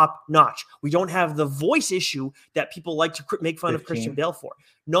top notch. We don't have the voice issue that people like to make fun 15. of Christian Bale for.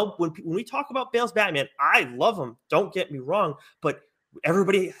 No, when we talk about Bale's Batman, I love him. Don't get me wrong, but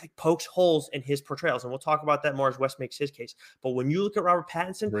everybody pokes holes in his portrayals, and we'll talk about that more as Wes makes his case. But when you look at Robert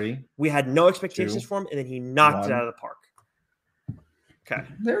Pattinson, 3, we had no expectations 2, for him, and then he knocked 1. it out of the park. Okay.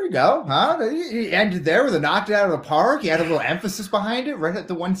 There we go. Huh? He ended there with a knocked it out of the park. He had a little emphasis behind it right at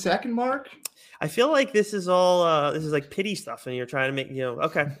the 1 second mark. I feel like this is all this is like pity stuff, and you're trying to make,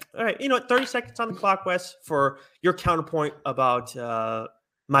 okay. All right. 30 seconds on the clock, Wes, for your counterpoint about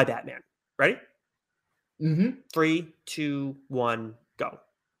my Batman. Ready? Mm-hmm. 3, 2, 1, go.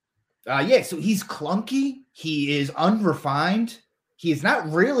 So he's clunky. He is unrefined. He is not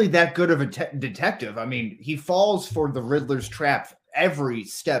really that good of a detective. I mean, he falls for the Riddler's trap every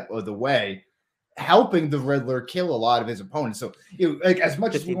step of the way, helping the Riddler kill a lot of his opponents. So, as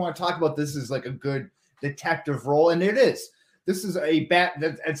much as we want to talk about this is like a good detective role, and it is. This is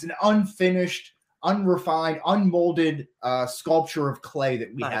it's an unfinished, unrefined, unmolded sculpture of clay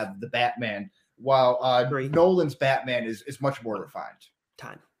that we have the Batman, while Nolan's Batman is much more refined.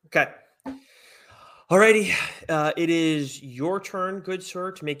 Time. Okay. Alrighty. It is your turn, good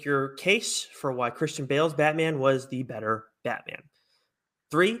sir, to make your case for why Christian Bale's Batman was the better Batman.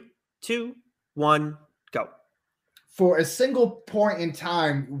 3, 2, 1, go. For a single point in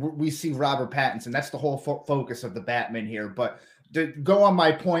time, we see Robert Pattinson. That's the whole focus of the Batman here. But to go on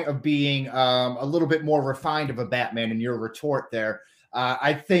my point of being a little bit more refined of a Batman in your retort there,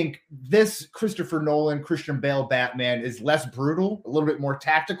 I think this Christopher Nolan, Christian Bale Batman is less brutal, a little bit more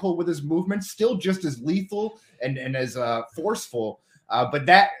tactical with his movements, still just as lethal and as forceful. But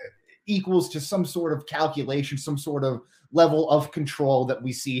that equals to some sort of calculation, some sort of level of control that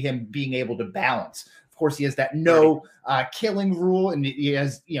we see him being able to balance. Of course, he has that no killing rule, and he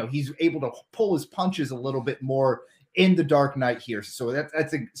has, he's able to pull his punches a little bit more in The Dark Knight here. So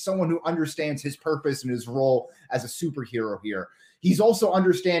that's someone who understands his purpose and his role as a superhero here. He's also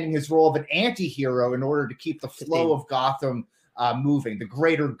understanding his role of an anti-hero in order to keep the flow of Gotham moving, the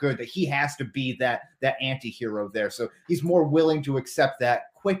greater good, that he has to be that anti-hero there. So he's more willing to accept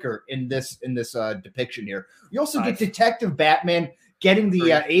that quicker in this depiction here. You also get Detective Batman getting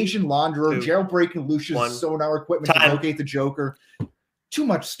the Asian launderer, jailbreaking Lucius sonar equipment to locate the Joker. Too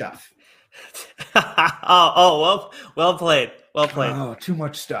much stuff. Well played. Well played. Oh, too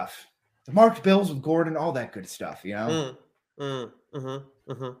much stuff. The marked bills with Gordon, all that good stuff,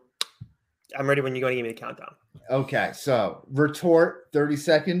 I'm ready when you're going to give me the countdown. Okay, so retort, 30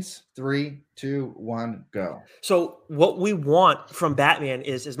 seconds. 3, 2, 1, go. So what we want from Batman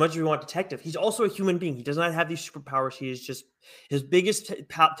is, as much as we want detective, he's also a human being. He does not have these superpowers. He is just, his biggest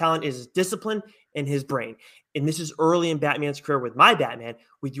talent is his discipline and his brain. And this is early in Batman's career with my Batman.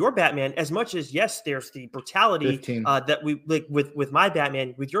 With your Batman, as much as, yes, there's the brutality that we like with my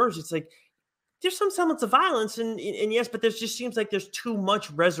Batman, with yours, it's like, there's some semblance of violence, and yes, but there just seems like there's too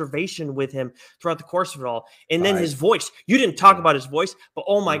much reservation with him throughout the course of it all. And then his voice. You didn't talk about his voice, but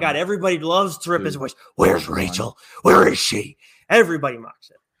oh my God, everybody loves to rip his voice. Where's Rachel? Where is she? Everybody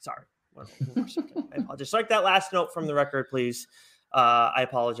mocks it. Sorry. I'll just strike that last note from the record, please. I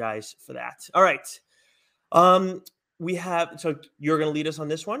apologize for that. All right. We have, so you're going to lead us on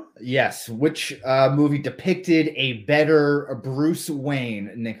this one? Yes. Which movie depicted a better Bruce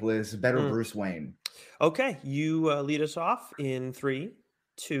Wayne, Nicholas? Better Bruce Wayne. Okay. You lead us off in 3,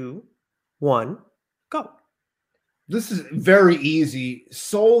 2, 1, go. This is very easy,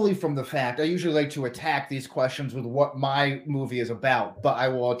 solely from the fact I usually like to attack these questions with what my movie is about, but I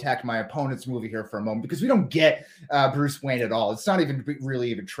will attack my opponent's movie here for a moment because we don't get Bruce Wayne at all. It's not even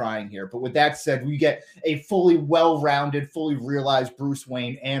really even trying here. But with that said, we get a fully well-rounded, fully realized Bruce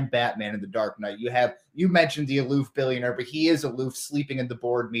Wayne and Batman in The Dark Knight. You mentioned the aloof billionaire, but he is aloof, sleeping in the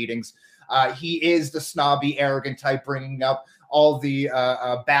board meetings. He is the snobby, arrogant type, bringing up all the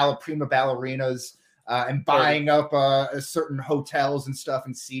prima ballerinas. And buying up certain hotels and stuff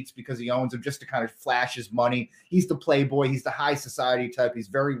and seats because he owns them just to kind of flash his money. He's the playboy. He's the high society type. He's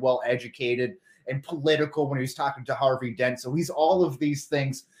very well educated and political when he was talking to Harvey Dent. So he's all of these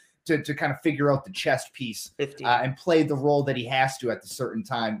things to kind of figure out the chess piece and play the role that he has to at a certain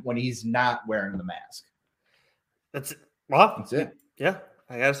time when he's not wearing the mask. That's it. Well, that's it. Yeah.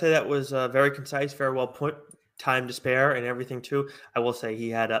 I got to say that was very concise, very well put. Time to spare and everything too. I will say he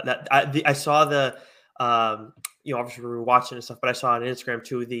had I saw the obviously we were watching and stuff, but I saw on Instagram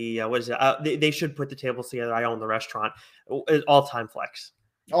too, they should put the tables together. I own the restaurant. All-time flex.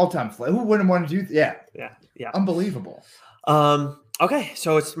 All-time flex. Who wouldn't want to do that? Yeah. Unbelievable. Okay,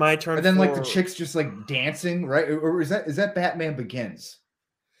 so it's my turn. And then like the chicks just like dancing, right? Or is that Batman Begins?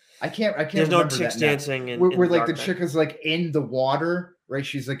 I can't There's no chicks dancing where like the chick is like in the water, right?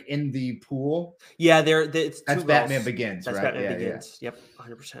 She's like in the pool. Yeah, that's Batman Begins, that's right? Batman Begins. Yep,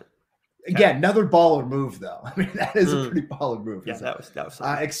 100%. Again, another baller move, though. I mean, that is a pretty baller move. Yeah, that was.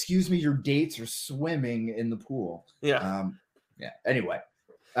 Excuse me, your dates are swimming in the pool. Yeah. Anyway,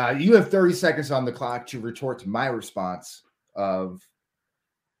 you have 30 seconds on the clock to retort to my response of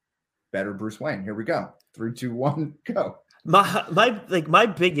better Bruce Wayne. Here we go. 3, 2, 1, go. My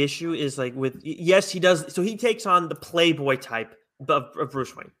big issue is like yes, he does. So he takes on the playboy type of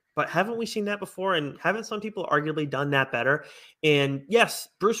Bruce Wayne. But haven't we seen that before? And haven't some people arguably done that better? And yes,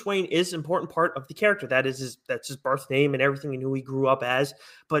 Bruce Wayne is an important part of the character. That's his birth name and everything and who he grew up as.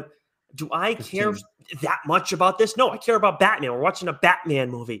 But do I care that much about this? No, I care about Batman. We're watching a Batman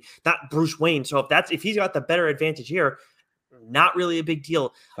movie, not Bruce Wayne. So if he's got the better advantage here, not really a big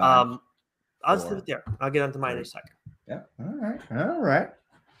deal. 5, I'll just leave it there. I'll get onto mine in a second. Yeah. All right.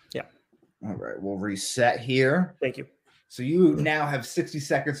 Yeah. All right. We'll reset here. Thank you. So you now have 60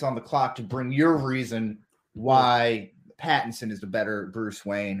 seconds on the clock to bring your reason why Pattinson is the better Bruce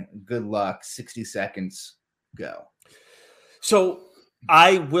Wayne. Good luck. 60 seconds. Go. So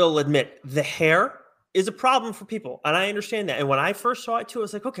I will admit the hair is a problem for people, and I understand that. And when I first saw it too, I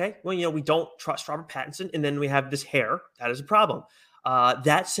was like, okay, well, we don't trust Robert Pattinson, and then we have this hair. That is a problem.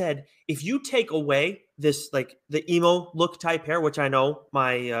 That said, if you take away this, like the emo look type hair, which I know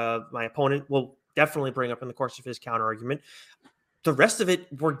my opponent will definitely bring up in the course of his counter argument, the rest of it,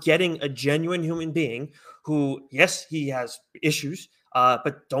 we're getting a genuine human being who, yes, he has issues,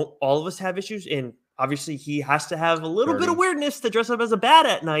 but don't all of us have issues? And obviously he has to have a little bit of weirdness to dress up as a bat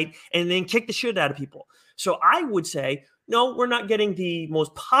at night and then kick the shit out of people. So I would say, no, we're not getting the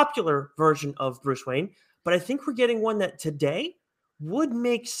most popular version of Bruce Wayne, but I think we're getting one that today would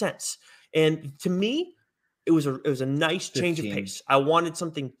make sense. And to me, it was a nice change of pace. I wanted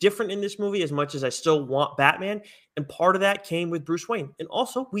something different in this movie as much as I still want Batman. And part of that came with Bruce Wayne. And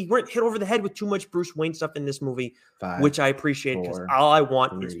also, we weren't hit over the head with too much Bruce Wayne stuff in this movie, 5, which I appreciate because 4, all I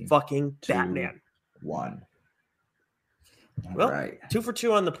want 3, is fucking 2, Batman. 1. Well, right. 2 for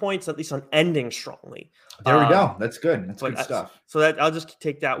 2 on the points, at least on ending strongly. There we go. That's good. That's good stuff. So that I'll just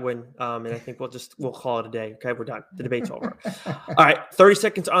take that win, and I think we'll call it a day. Okay, we're done. The debate's over. All right, 30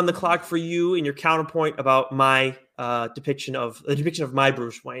 seconds on the clock for you and your counterpoint about my depiction of my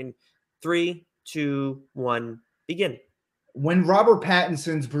Bruce Wayne. 3, 2, 1, begin. When Robert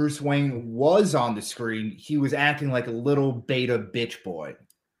Pattinson's Bruce Wayne was on the screen, he was acting like a little beta bitch boy,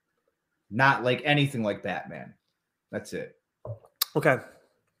 not like anything like Batman. That's it. Okay.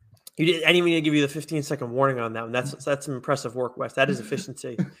 I didn't even give you the 15-second warning on that one. That's some impressive work, Wes. That is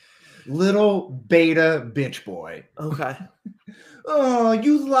efficiency. Little beta bitch boy. Okay. Oh,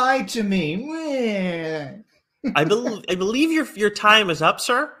 you lied to me. I believe your time is up,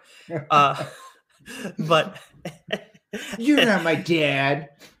 sir. But you're not my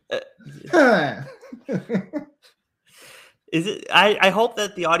dad. Is it? I hope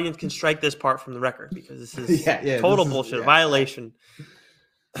that the audience can strike this part from the record because this is total bullshit, violation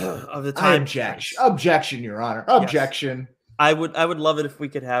of the time. Objection, Your Honor. Objection. Yes. I would love it if we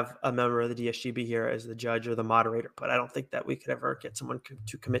could have a member of the DSG be here as the judge or the moderator, but I don't think that we could ever get someone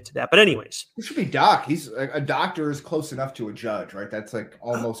to commit to that. But anyways, it should be Doc. He's a doctor is close enough to a judge, right? That's like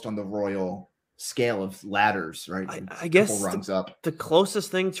almost on the royal scale of ladders, right? I guess rungs up. The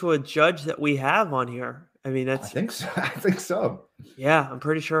closest thing to a judge that we have on here. I mean, I think so. Yeah, I'm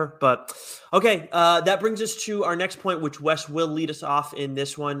pretty sure. But okay, that brings us to our next point, which Wes will lead us off in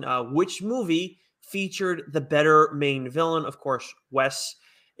this one. Which movie featured the better main villain? Of course, Wes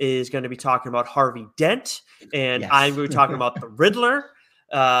is going to be talking about Harvey Dent, and I'm going to be talking about the Riddler.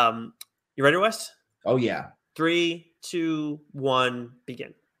 You ready, Wes? Oh, yeah. 3, 2, 1,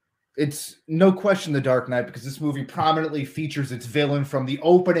 begin. It's no question The Dark Knight because this movie prominently features its villain from the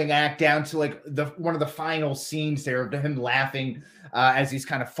opening act down to like one of the final scenes there of him laughing as he's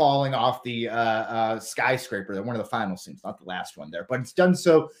kind of falling off the skyscraper. One of the final scenes, not the last one there, but it's done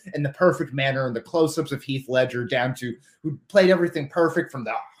so in the perfect manner. And the close-ups of Heath Ledger down to who played everything perfect from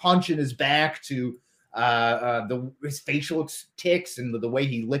the hunch in his back to his facial tics and the way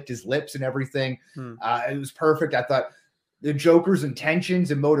he licked his lips and everything. It was perfect. I thought the Joker's intentions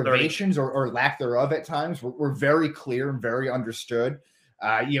and motivations or lack thereof at times were very clear and very understood.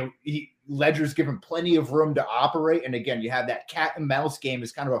 Ledger's given plenty of room to operate. And again, you have that cat and mouse game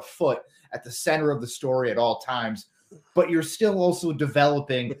is kind of afoot at the center of the story at all times, but you're still also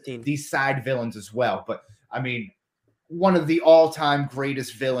developing these side villains as well. But I mean, one of the all-time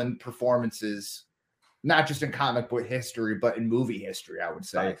greatest villain performances, not just in comic book history, but in movie history, I would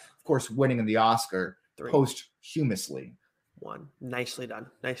say. 5. Of course, winning in the Oscar 3. Posthumously. 1. Nicely done.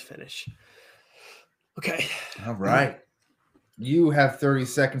 Nice finish. Okay. All right. You have 30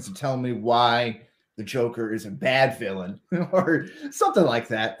 seconds to tell me why the Joker is a bad villain or something like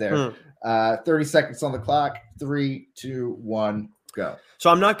that there. 30 seconds on the clock. 3, 2, 1, go. So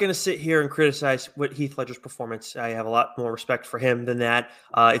I'm not going to sit here and criticize Heath Ledger's performance. I have a lot more respect for him than that.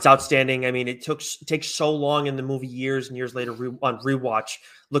 It's outstanding. I mean, it takes so long in the movie years and years later on rewatch,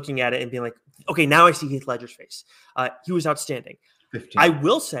 looking at it and being like, okay, now I see Heath Ledger's face. He was outstanding. 15. I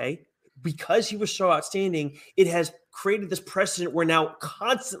will say, because he was so outstanding, it has created this precedent where now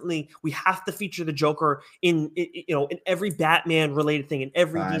constantly we have to feature the Joker in every Batman related thing, in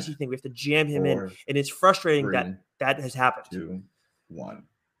every 5, DC thing. We have to jam him 4, in, and it's frustrating 3, that has happened. 2, 1.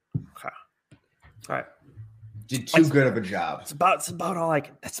 Okay. All right. Did too good of a job. That's about all I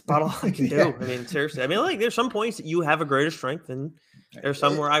can do. I mean, seriously. I mean, like there's some points that you have a greater strength, and there's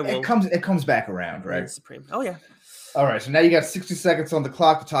some where I will. It comes back around, right? Supreme. Oh yeah. All right. So now you got 60 seconds on the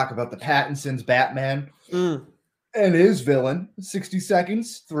clock to talk about the Pattinson's Batman. And his villain, 60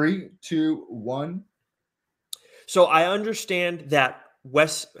 seconds, 3, 2, 1. So I understand that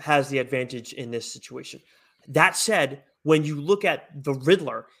Wes has the advantage in this situation. That said, when you look at the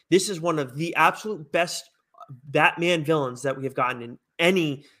Riddler, this is one of the absolute best Batman villains that we have gotten in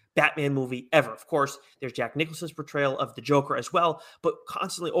any Batman movie ever. Of course, there's Jack Nicholson's portrayal of the Joker as well, but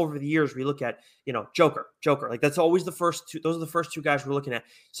constantly over the years, we look at, Joker. Like that's always the first two. Those are the first two guys we're looking at.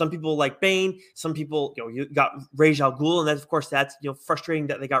 Some people like Bane. Some people, you got Ra's al Ghul, and that's, of course, that's, frustrating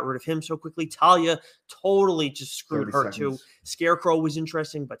that they got rid of him so quickly. Talia totally just screwed her too. Scarecrow was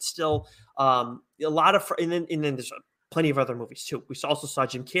interesting, but still, a lot of, and then there's plenty of other movies too. We also saw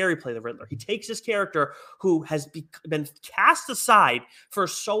Jim Carrey play the Riddler. He takes this character who has been cast aside for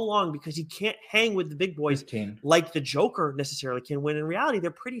so long because he can't hang with the big boys 15. like the Joker necessarily can. When in reality,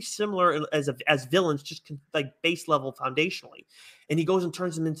 they're pretty similar as villains, just like base level foundationally. And he goes and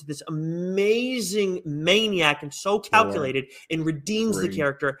turns him into this amazing maniac and so calculated and redeems the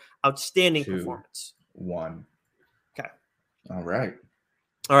character. Outstanding performance. 1. Okay. All right.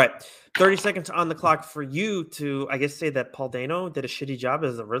 30 seconds on the clock for you to, I guess, say that Paul Dano did a shitty job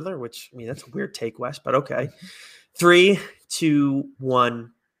as the Riddler, which, I mean, that's a weird take, Wes, but okay. 3, 2,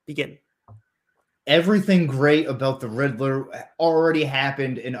 1, begin. Everything great about the Riddler already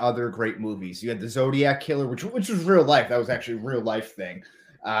happened in other great movies. You had the Zodiac Killer, which was real life. That was actually a real life thing.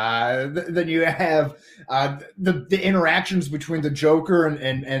 Then you have the interactions between the Joker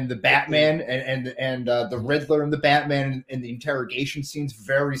and the Batman and the Riddler and the Batman and the interrogation scenes,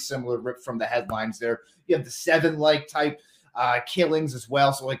 very similar, ripped from the headlines there. You have the Seven-like type killings as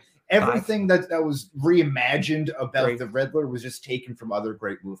well. So like everything that was reimagined about the Riddler was just taken from other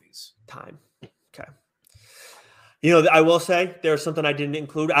great movies. Okay. I will say there's something I didn't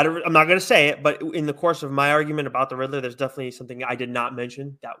include. I'm not going to say it, but in the course of my argument about the Riddler, there's definitely something I did not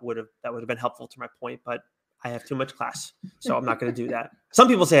mention that would have been helpful to my point. But I have too much class, so I'm not going to do that. Some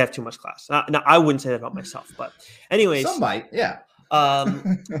people say I have too much class. Now, I wouldn't say that about myself, but anyways, some might, yeah. All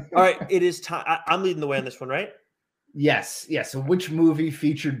right, it is time. I'm leading the way on this one, right? Yes. So, which movie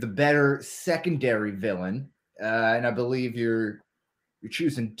featured the better secondary villain? And I believe you're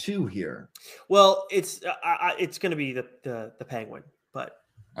choosing 2 here. Well, it's going to be the Penguin, but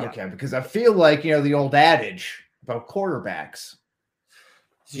yeah. Okay, because I feel like the old adage about quarterbacks.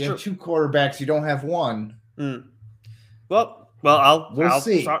 You have 2 quarterbacks, you don't have 1. Well, I'll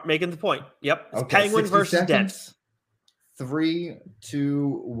see. Start making the point. Yep, it's okay, Penguin versus Death. 3,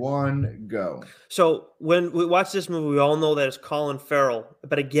 2, 1, go. So when we watch this movie, we all know that it's Colin Farrell,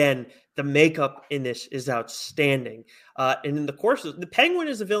 but again, the makeup in this is outstanding. And in the course of the Penguin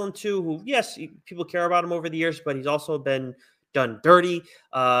is a villain too, who, yes, people care about him over the years, but he's also been done dirty.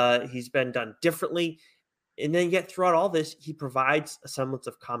 He's been done differently. And then yet throughout all this, he provides a semblance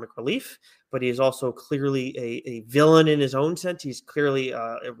of comic relief, but he is also clearly a villain in his own sense. He's clearly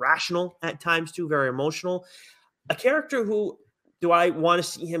irrational at times too, very emotional. A character who, do I want to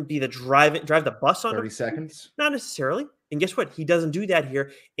see him be the drive the bus on 30 seconds? Not necessarily. And guess what? He doesn't do that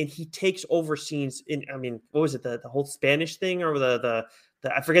here. And he takes over scenes what was it? The whole Spanish thing or the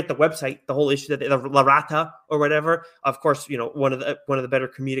I forget the website, the whole issue that the La Rata or whatever. Of course, one of the better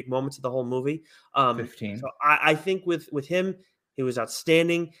comedic moments of the whole movie. 15. So I think with him, it was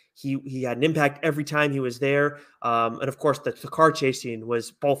outstanding. He had an impact every time he was there. And of course, the car chase scene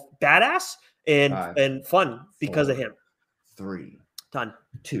was both badass and fun because of him. 3. Done.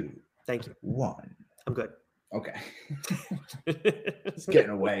 2. Thank you. 1. I'm good. Okay. It's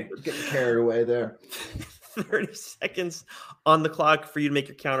getting carried away there. 30 seconds on the clock for you to make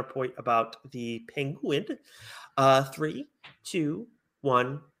your counterpoint about the Penguin. 3, 2,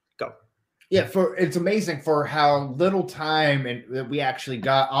 1, go. Yeah, it's amazing for how little time that we actually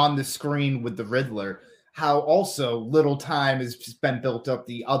got on the screen with the Riddler, how also little time has been built up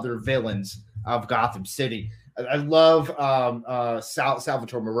the other villains of Gotham City. I love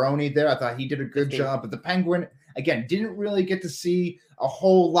Salvatore Maroni there. I thought he did a good job, but the Penguin, again, didn't really get to see a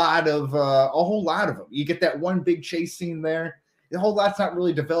whole lot of them. You get that one big chase scene there. The whole lot's not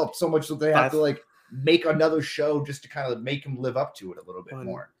really developed so much that they have to make another show just to kind of make him live up to it a little bit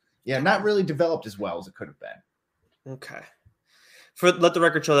more. Yeah, not really developed as well as it could have been. Okay. Let the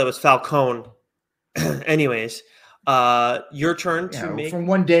record show that was Falcone. Anyways, your turn to make from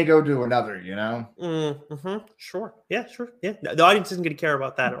one Dago to another, Sure. Yeah, sure. Yeah. The audience isn't going to care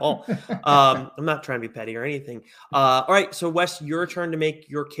about that at all. I'm not trying to be petty or anything. All right. So Wes, your turn to make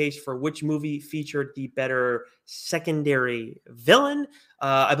your case for which movie featured the better secondary villain.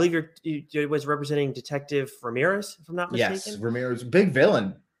 I believe you was representing Detective Ramirez, if I'm not mistaken. Yes, Ramirez, big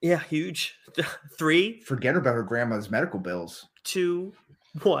villain. Yeah, huge. 3. Forget about her grandma's medical bills. 2,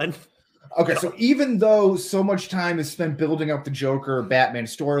 1. Okay, so even though so much time is spent building up the Joker Batman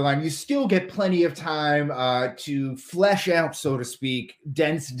storyline, you still get plenty of time to flesh out, so to speak,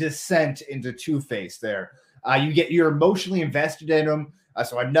 Dent's descent into Two-Face there. You're emotionally invested in him.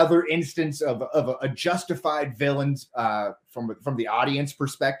 So another instance of a justified villain from the audience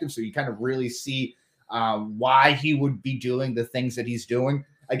perspective. So you kind of really see why he would be doing the things that he's doing.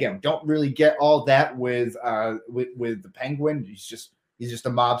 Again, don't really get all that with the Penguin. He's just a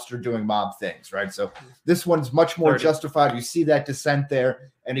mobster doing mob things, right? So this one's much more justified. You see that descent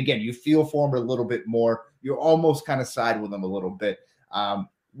there. And again, you feel for him a little bit more. You almost kind of side with him a little bit,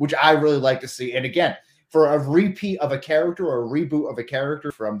 which I really like to see. And again, for a repeat of a character or a reboot of a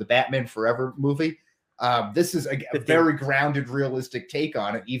character from the Batman Forever movie, this is a very grounded, realistic take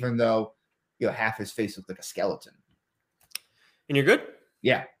on it, even though half his face looked like a skeleton. And you're good?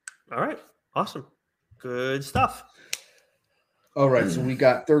 Yeah. All right. Awesome. Good stuff. All right, so we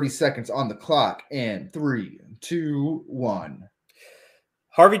got 30 seconds on the clock, and 3, 2, 1.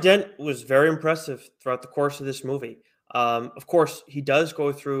 Harvey Dent was very impressive throughout the course of this movie. Of course, he does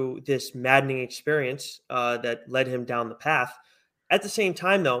go through this maddening experience that led him down the path. At the same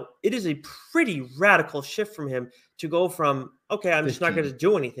time, though, it is a pretty radical shift from him to go from, okay, I'm just not going to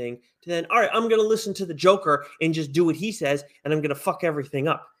do anything, to then, all right, I'm going to listen to the Joker and just do what he says, and I'm going to fuck everything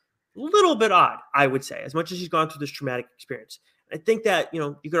up. A little bit odd, I would say, as much as he's gone through this traumatic experience. I think that,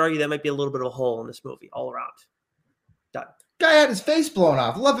 you could argue that might be a little bit of a hole in this movie all around. Done. Guy had his face blown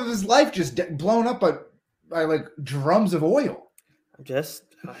off. Love of his life just blown up by like drums of oil. Just,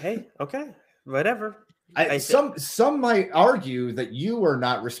 hey, okay, whatever. Some might argue that you are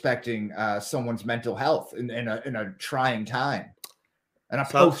not respecting someone's mental health in a trying time and a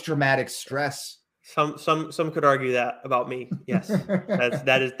post-traumatic stress. Some could argue that about me. Yes,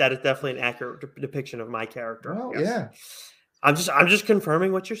 that is definitely an accurate depiction of my character. Well, yes. Yeah. I'm just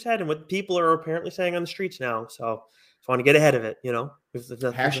confirming what you said and what people are apparently saying on the streets now. So just want to get ahead of it,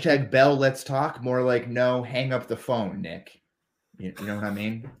 Hashtag Bell, let's talk. More like, no, hang up the phone, Nick. You know what I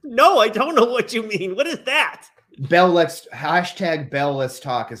mean? No, I don't know what you mean. What is that? Hashtag Bell, let's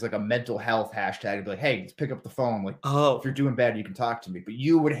talk is like a mental health hashtag. It'd be like, hey, let's pick up the phone. Like, if you're doing bad, you can talk to me. But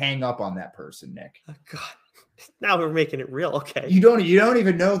you would hang up on that person, Nick. Oh, God. Now we're making it real. Okay. You don't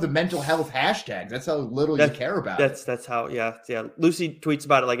even know the mental health hashtags. That's how little you care about it. That's how, yeah. Lucy tweets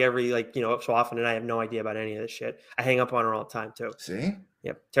about it like every, so often, and I have no idea about any of this shit. I hang up on her all the time too. See?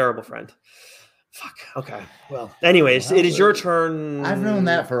 Yep. Terrible friend. Fuck. Okay. Well, anyways, it is your turn. I've known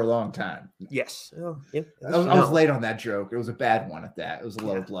that for a long time. Yes. Oh, yeah. I was late on that joke. It was a bad one at that. It was a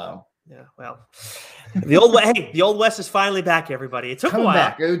low blow. Yeah, well, the old West is finally back, everybody. It took a while.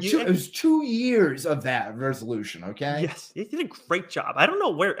 Back. It was 2 years of that resolution, okay? Yes, you did a great job. I don't know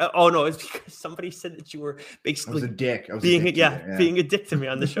where. Oh, no, it's because somebody said that you were basically I was a dick. being a dick to me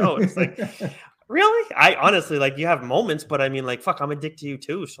on the show. It's like, really? I honestly, you have moments, but I mean, fuck, I'm a dick to you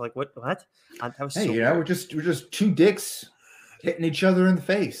too. So, what? That was so weird. We're just two dicks hitting each other in the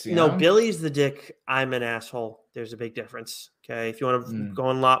face. No, Billy's the dick. I'm an asshole. There's a big difference. Okay. If you want to go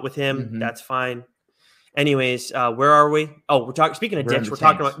on a lot with him, that's fine. Anyways, where are we? Oh, speaking of dicks, we're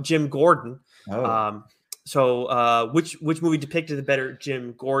talking about Jim Gordon. Oh. So which movie depicted the better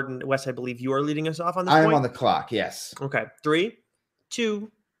Jim Gordon? Wes, I believe you are leading us off on this I point. am on the clock, yes. Okay. 3,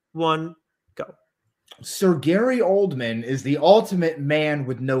 2, 1, go. Sir Gary Oldman is the ultimate man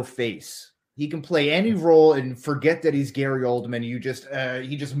with no face. He can play any role and forget that he's Gary Oldman. He just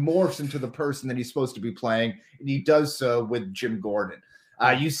morphs into the person that he's supposed to be playing, and he does so with Jim Gordon.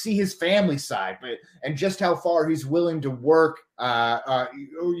 You see his family side, and just how far he's willing to work.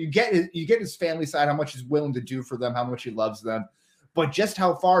 You get his family side, how much he's willing to do for them, how much he loves them, but just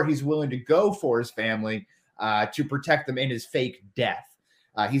how far he's willing to go for his family to protect them in his fake death.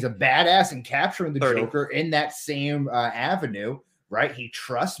 He's a badass in capturing the Joker in that same avenue. Right, he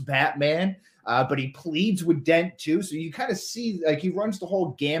trusts Batman, but he pleads with Dent too. So you kind of see he runs the whole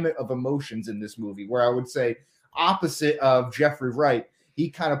gamut of emotions in this movie. Where I would say, opposite of Jeffrey Wright, he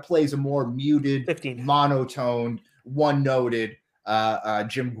kind of plays a more muted, monotone, one-noted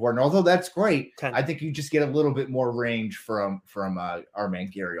Jim Gordon. Although that's great, 10. I think you just get a little bit more range from our man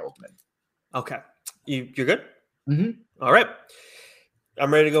Gary Oldman. Okay, you're good. Mm-hmm. All right,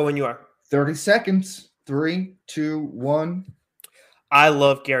 I'm ready to go when you are. 30 seconds. 3, 2, 1. I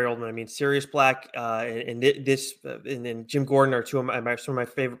love Gary Oldman. I mean, Sirius Black and Jim Gordon are some of my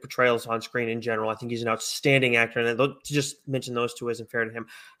favorite portrayals on screen in general. I think he's an outstanding actor, and to just mention those two isn't fair to him.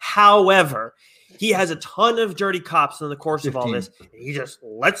 However, he has a ton of dirty cops in the course 15. Of all this. He just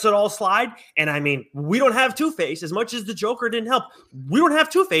lets it all slide. And I mean, we don't have Two-Face. As much as the Joker didn't help, we don't have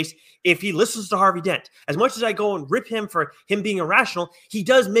Two-Face if he listens to Harvey Dent. As much as I go and rip him for him being irrational, he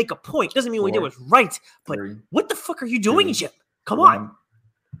does make a point. Doesn't mean what he did was right, but what the fuck are you doing, Jim? Come on.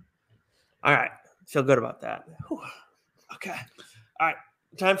 All right. Feel good about that. Whew. Okay. All right.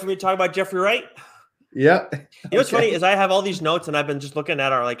 Time for me to talk about Jeffrey Wright. Yep. You know what's funny is I have all these notes and I've been just looking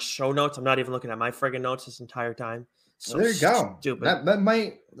at our show notes. I'm not even looking at my friggin' notes this entire time. So there you go. Stupid. That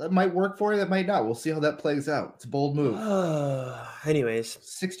might work for you. That might not. We'll see how that plays out. It's a bold move. Anyways,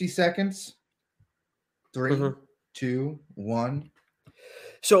 60 seconds. 3, 2, 1.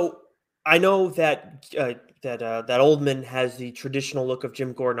 So I know that that Oldman has the traditional look of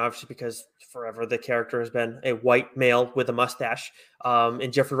Jim Gordon, obviously, because forever the character has been a white male with a mustache,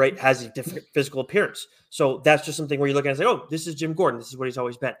 and Jeffrey Wright has a different physical appearance. So that's just something where you look at it and say, oh, this is Jim Gordon. This is what he's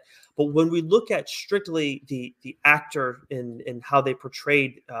always been. But when we look at strictly the actor and how they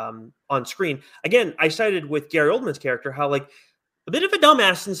portrayed on screen, again, I cited with Gary Oldman's character how a bit of a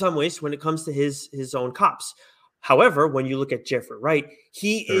dumbass in some ways when it comes to his own cops. However, when you look at Jeffrey Wright,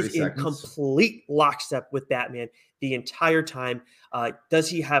 he is in complete lockstep with Batman the entire time. Do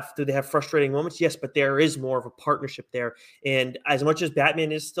they have frustrating moments? Yes, but there is more of a partnership there. And as much as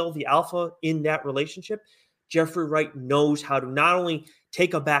Batman is still the alpha in that relationship, Jeffrey Wright knows how to not only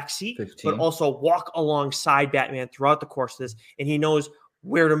take a back seat, 15. But also walk alongside Batman throughout the course of this. And he knows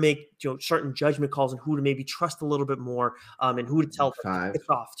where to make certain judgment calls and who to maybe trust a little bit more, and who to tell 5, it's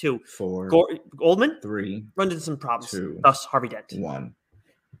off too. 4, Oldman 3, run into some problems. 2, thus Harvey Dent. 1.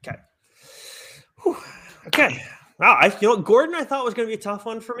 Okay. Whew. Okay. Wow. Gordon I thought was going to be a tough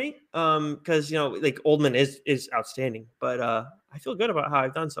one for me, because Oldman is outstanding, but I feel good about how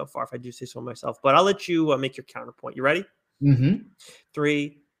I've done so far, if I do say so myself. But I'll let you make your counterpoint. You ready? Mm-hmm.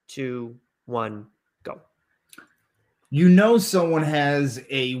 3, 2, 1, go. Someone has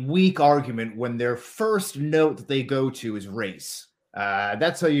a weak argument when their first note that they go to is race.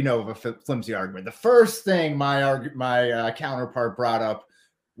 That's how you know of a flimsy argument. The first thing my counterpart brought up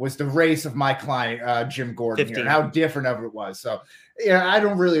was the race of my client, Jim Gordon, 15. Here, and how different of it was. So, I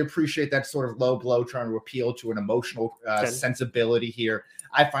don't really appreciate that sort of low blow trying to appeal to an emotional sensibility here.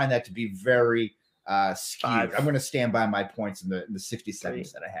 I find that to be very skewed. 5. I'm going to stand by my points in the 60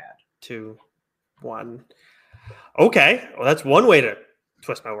 seconds that I had. 2, 1. Okay, well, that's one way to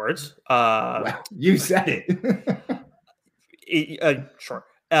twist my words. Well, you said it. Sure.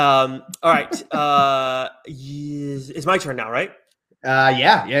 All right. It's my turn now, right?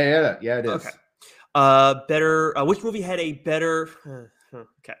 Yeah, it is. Okay. Better. Which movie had a better?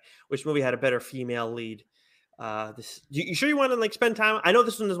 Okay. Which movie had a better female lead? You sure you want to spend time? I know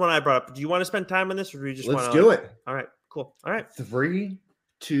this one is one I brought up. Do you want to spend time on this, or do you just want to? Let's do it. All right. Cool. All right. 3,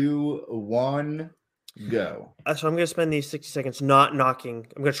 2, 1. Go. So I'm going to spend these 60 seconds not knocking.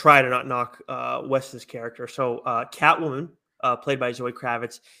 I'm going to try to not knock Wes's character. So Catwoman, played by Zoe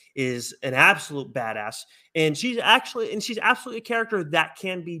Kravitz, is an absolute badass, and she's absolutely a character that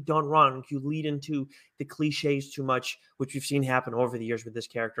can be done wrong if you lead into the cliches too much, which we've seen happen over the years with this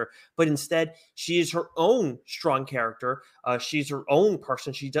character. But instead, she is her own strong character. She's her own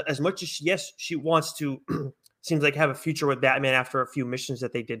person. She does, as much as she wants to. Seems like have a future with Batman after a few missions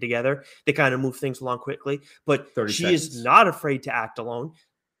that they did together. They kind of move things along quickly, but she is not afraid to act alone.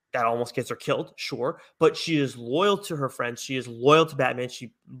 That almost gets her killed, sure, but she is loyal to her friends. She is loyal to Batman.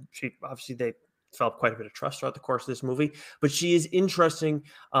 She obviously they developed quite a bit of trust throughout the course of this movie, but she is interesting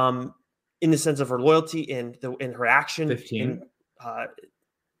in the sense of her loyalty and in her action. 15.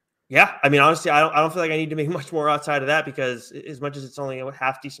 Yeah, I mean, honestly, I don't feel like I need to make much more outside of that, because as much as it's only a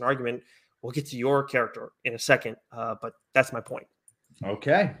half decent argument. We'll get to your character in a second, but that's my point.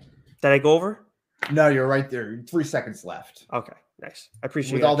 Okay. Did I go over? No, you're right there. 3 seconds left. Okay, nice. I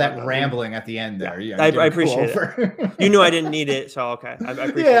appreciate with all that rambling at the end there. Yeah, I appreciate it. You knew I didn't need it, so okay. I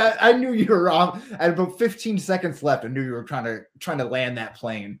appreciate it. I knew you were wrong. At about 15 seconds left, I knew you were trying to land that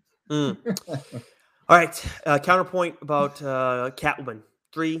plane. All right. Counterpoint about Catwoman.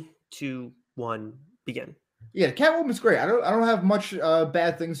 3, 2, 1, begin. Yeah, Catwoman's great. I don't have much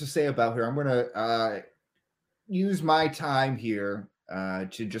bad things to say about her. I'm gonna use my time here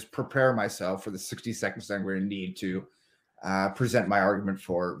to just prepare myself for the 60 seconds I'm going to need to present my argument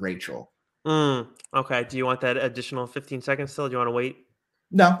for Rachel. Okay. Do you want that additional 15 seconds still? Do you want to wait?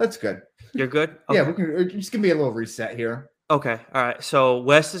 No, that's good. You're good? Okay. Yeah, we can just give me a little reset here. Okay. All right. So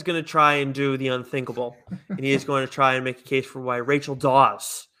Wes is going to try and do the unthinkable, and he is going to try and make a case for why Rachel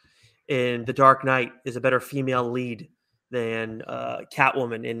Dawes in The Dark Knight is a better female lead than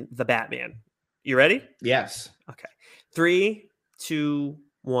Catwoman in The Batman. You ready? Yes. Okay. 3, 2,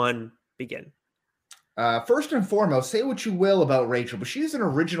 1, begin. First and foremost, say what you will about Rachel, but she's an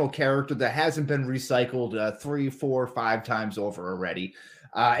original character that hasn't been recycled 3, 4, 5 times over already.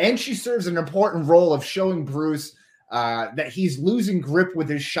 And she serves an important role of showing Bruce that he's losing grip with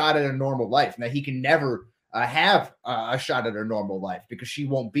his shot at a normal life, and that he can never have a shot at a normal life because she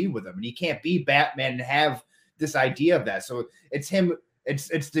won't be with him. And he can't be Batman and have this idea of that. So it's him, it's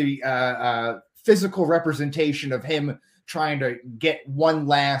the physical representation of him trying to get one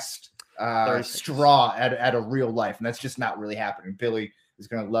last straw at a real life, and that's just not really happening. Billy is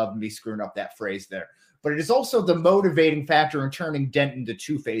going to love me screwing up that phrase there, but it is also the motivating factor in turning Dent into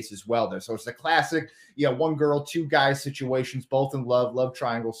Two-Face as well there. So it's the classic, one girl, two guys situations, both in love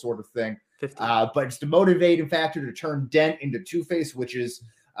triangle sort of thing. But it's the motivating factor to turn Dent into Two-Face, which is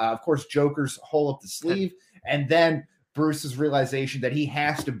of course Joker's hole up the sleeve, and then Bruce's realization that he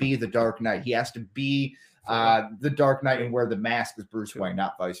has to be the Dark Knight. He has to be the Dark Knight and wear the mask as Bruce Wayne,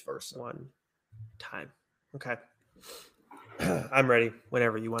 not vice versa. One time. Okay. I'm ready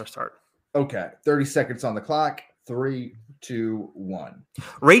whenever you want to start. Okay. 30 seconds on the clock. 3, 2, 1.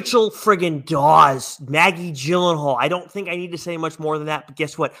 Rachel friggin' Dawes, Maggie Gyllenhaal. I don't think I need to say much more than that, but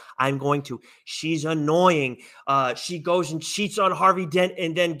guess what? I'm going to. She's annoying. She goes and cheats on Harvey Dent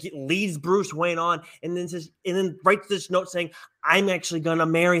and then leads Bruce Wayne on and then writes this note saying, I'm actually going to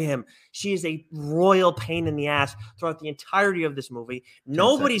marry him. She is a royal pain in the ass throughout the entirety of this movie.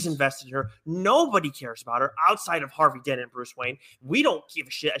 Nobody's invested in her. Nobody cares about her outside of Harvey Dent and Bruce Wayne. We don't give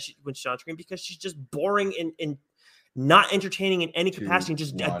a shit when she's on screen because she's just boring and not entertaining in any capacity,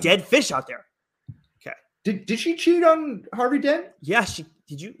 just a dead fish out there. Okay. Did she cheat on Harvey Dent? Yes.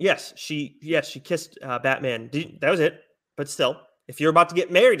 She kissed Batman. That was it. But still, if you're about to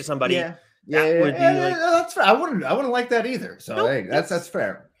get married to somebody, would be like, that's fair. I wouldn't like that either. So nope, hey, that's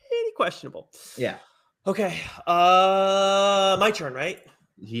fair. Pretty questionable. Yeah. Okay. My turn, right?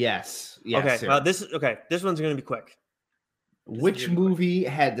 Yes. Okay. This one's gonna be quick. Which movie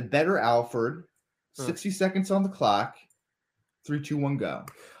had the better Alfred? 60 seconds on the clock. 3, 2, 1, go.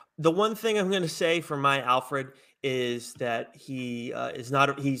 The one thing I'm going to say for my Alfred is that he's not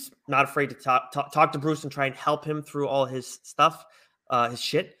afraid to talk to Bruce and try and help him through all his stuff, his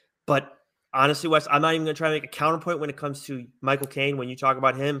shit. But honestly, Wes, I'm not even going to try to make a counterpoint when it comes to Michael Caine. When you talk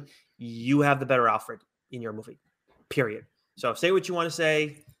about him, you have the better Alfred in your movie, period. So say what you want to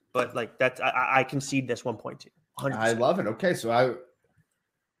say, but like that, I concede this 1 point to you. 100%. I love it. Okay, so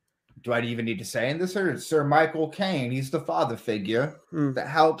do I even need to say in this? Or Sir Michael Caine, he's the father figure that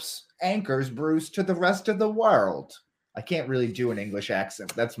helps anchors Bruce to the rest of the world. I can't really do an English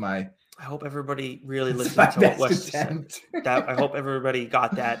accent. That's my. I hope everybody really listened to what Wes said. I hope everybody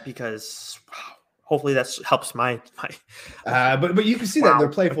got that because hopefully that helps my. But you can see that they're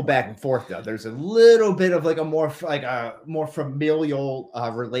playful back and forth though. There's a little bit of a more familial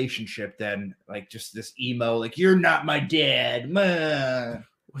relationship than like just this emo like you're not my dad.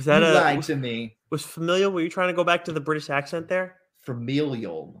 Was that lied to me? Was familial? Were you trying to go back to the British accent there?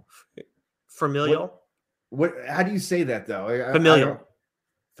 Familial. What? How do you say that though? Familial.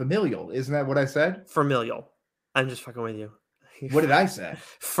 Familial. Isn't that what I said? Familial. I'm just fucking with you. What did I say?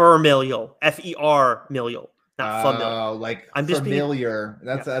 Familial. F-E-R milial. Not familial. Oh, like I'm just familiar.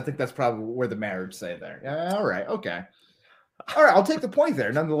 I think that's probably where the marriage say there. Yeah. All right. Okay. All right. I'll take the point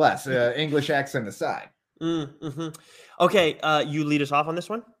there. Nonetheless, English accent aside. Mm-hmm. Okay, you lead us off on this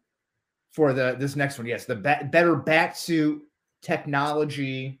one? For this next one, yes. The better Batsuit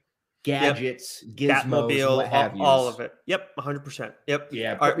technology, gadgets, gizmos, Batmobile, what have you. All of it. Yep, 100%. Yep.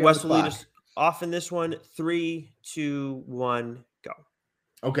 Yeah. All right, Wes will lead us off in this one. 3, 2, 1, go.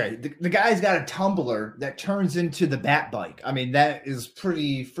 Okay, the guy's got a tumbler that turns into the Bat Bike. I mean, that is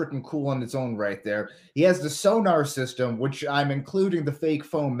pretty freaking cool on its own right there. He has the sonar system, which I'm including the fake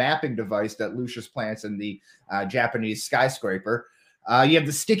foam mapping device that Lucius plants in the Japanese skyscraper. You have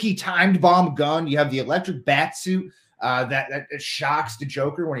the sticky timed bomb gun. You have the electric bat suit that shocks the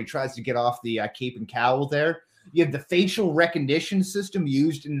Joker when he tries to get off the cape and cowl there. You have the facial recognition system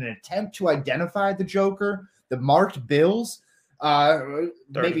used in an attempt to identify the Joker. The marked bills.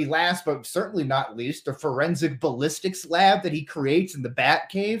 Maybe last, but certainly not least, the forensic ballistics lab that he creates in the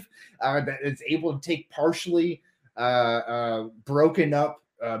Batcave that is able to take partially broken up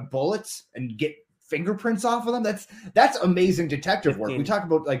bullets and get fingerprints off of them. That's amazing detective work. We talk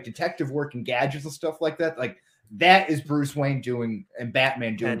about like detective work and gadgets and stuff like that. Like that is Bruce Wayne doing and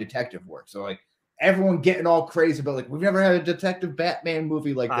Batman doing detective work. So like everyone getting all crazy about like, we've never had a Detective Batman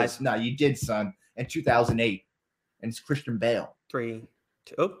movie like this. No, you did, son. In 2008. And it's Christian Bale. 3,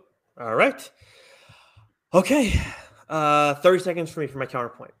 2. Oh, all right. Okay. 30 seconds for me for my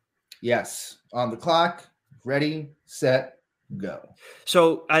counterpoint. Yes. On the clock. Ready, set, go.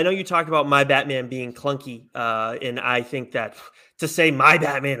 So I know you talked about my Batman being clunky, and I think that to say my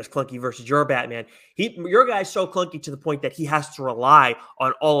Batman is clunky versus your Batman, your guy's so clunky to the point that he has to rely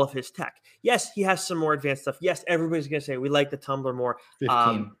on all of his tech. Yes, he has some more advanced stuff. Yes, everybody's going to say we like the Tumbler more,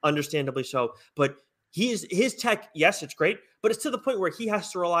 15. Understandably so. But his tech, yes, it's great, but it's to the point where he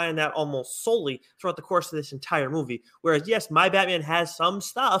has to rely on that almost solely throughout the course of this entire movie. Whereas, yes, my Batman has some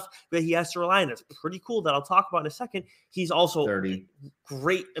stuff that he has to rely on. That's pretty cool that I'll talk about in a second. He's also 30.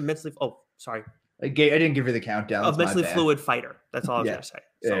 Great, immensely. Oh, sorry. I didn't give you the countdown. A mentally fluid fighter. That's all I was going to say.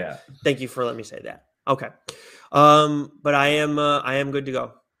 So thank you for letting me say that. Okay. But I am good to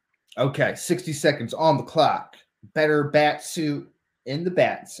go. Okay. 60 seconds on the clock. Better bat suit in the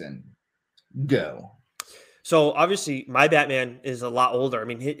Batson. Go. So obviously my Batman is a lot older. I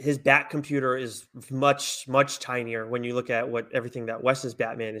mean, his bat computer is much, much tinier when you look at everything that Wes's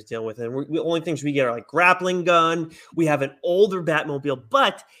Batman is dealing with. And the only things we get are like grappling gun. We have an older Batmobile,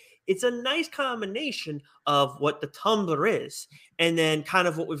 but it's a nice combination of what the Tumbler is and then kind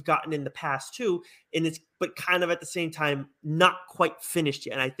of what we've gotten in the past too. But kind of at the same time, not quite finished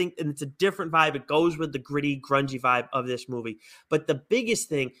yet. And I think it's a different vibe. It goes with the gritty, grungy vibe of this movie. But the biggest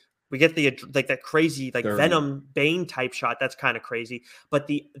thing, we get that crazy 30. Venom Bane type shot. That's kind of crazy. But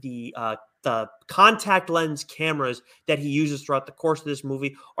the contact lens cameras that he uses throughout the course of this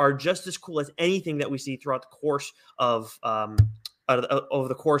movie are just as cool as anything that we see throughout the course of over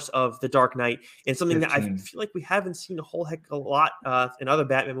the course of The Dark Knight, and something 15. That I feel like we haven't seen a whole heck of a lot in other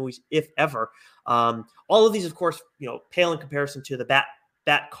Batman movies, if ever. All of these, of course, pale in comparison to the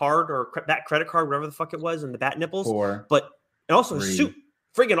Bat card or Bat credit card, whatever the fuck it was, and the Bat nipples. 4, but and also 3, his suit.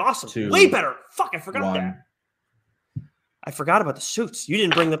 Friggin' awesome. 2, way better. Fuck, I forgot 1. that. I forgot about the suits. You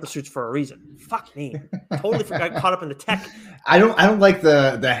didn't bring up the suits for a reason. Fuck me. Totally forgot. Caught up in the tech. I don't like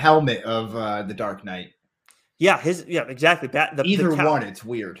the helmet of the Dark Knight. Yeah, exactly. Either one, it's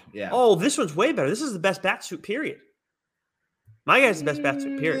weird. Yeah. Oh, this one's way better. This is the best bat suit, period. My guy's the best bat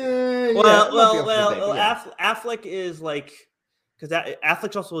suit, period. Affleck is like, because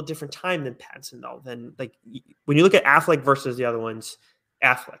Affleck's also a different time than Pattinson, though. Then, like, when you look at Affleck versus the other ones,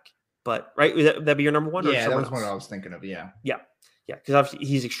 Affleck. But right, would that be your number one? Yeah, that was what I was thinking of. Yeah. Because obviously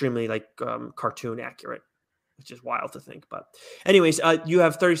he's extremely cartoon accurate, which is wild to think. But anyways, you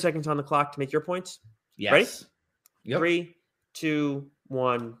have 30 seconds on the clock to make your points. Yes. Ready? Yep. 3, 2,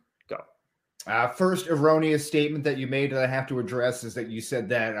 1, go. First erroneous statement that you made that I have to address is that you said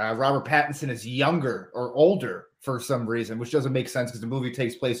that Robert Pattinson is younger or older for some reason, which doesn't make sense because the movie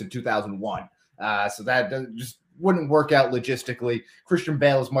takes place in 2001. So that just wouldn't work out logistically. Christian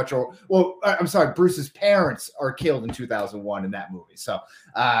Bale is much older. Well, I'm sorry, Bruce's parents are killed in 2001 in that movie. So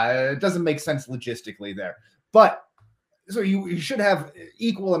it doesn't make sense logistically there. But so you should have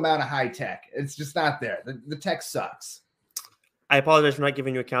equal amount of high tech. It's just not there. The tech sucks. I apologize for not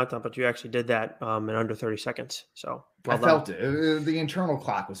giving you a countdown, but you actually did that in under 30 seconds. So I felt it. The internal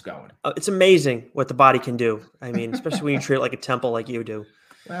clock was going. It's amazing what the body can do. I mean, especially when you treat it like a temple like you do.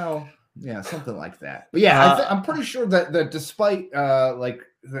 Well, yeah, something like that. But yeah, I'm pretty sure that despite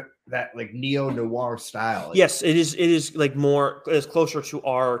that neo-noir style. Yes, it is like more, it's closer to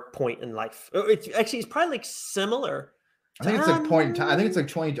our point in life. It's probably like similar. I think it's like point in time. I think it's like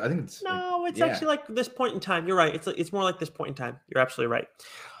 20. I think it's actually like this point in time. You're right. It's more like this point in time. You're absolutely right.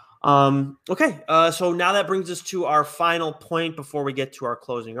 Okay. So now that brings us to our final point before we get to our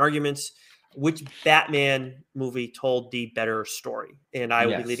closing arguments. Which Batman movie told the better story? And I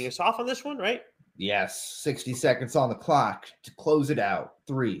will be leading us off on this one, right? Yes. 60 seconds on the clock to close it out.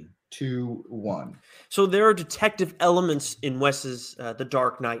 3, 2, 1. So there are detective elements in Wes's The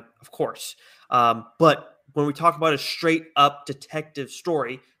Dark Knight, of course. But when we talk about a straight up detective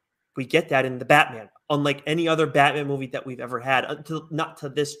story, we get that in the Batman, unlike any other Batman movie that we've ever had, not to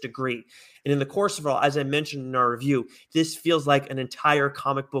this degree. And in the course of it all, as I mentioned in our review, this feels like an entire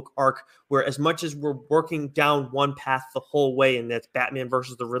comic book arc where as much as we're working down one path the whole way, and that's Batman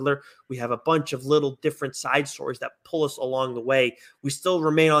versus the Riddler, we have a bunch of little different side stories that pull us along the way. We still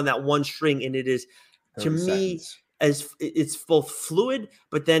remain on that one string, and it is, to me, as it's both fluid,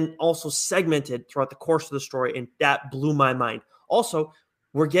 but then also segmented throughout the course of the story. And that blew my mind. Also,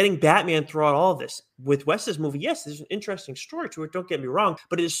 we're getting Batman throughout all of this. With Wes's movie, yes, there's an interesting story to it. Don't get me wrong,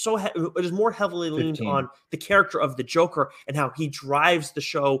 but it is more heavily leaned 15. On the character of the Joker and how he drives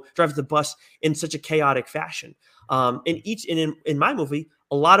the bus in such a chaotic fashion. In my movie,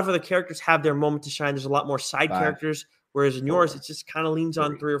 A lot of other characters have their moment to shine. There's a lot more side characters, whereas in yours, it just kind of leans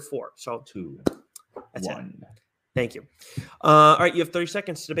on 3 or 4. So 2, that's 1. It. Thank you. All right, you have 30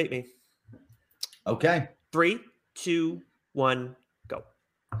 seconds to debate me. Okay. 3, 2, 1, go.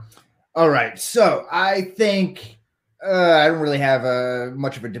 All right. So I think I don't really have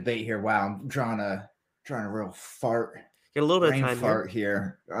much of a debate here. Wow, I'm trying to real fart. Get a little bit of time fart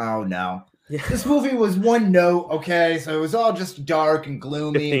here. Oh no. Yeah. This movie was one note, okay? So it was all just dark and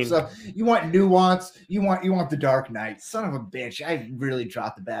gloomy. 15. So you want nuance, you want the Dark Knight. Son of a bitch. I really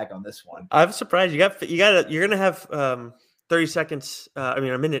dropped the bag on this one. I'm surprised you're gonna have 30 seconds. A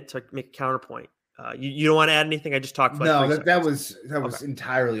minute to make a counterpoint. You don't want to add anything? I just talked for no, that was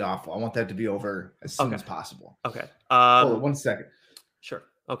entirely awful. I want that to be over as soon as possible. Okay. Hold on 1 second. Sure.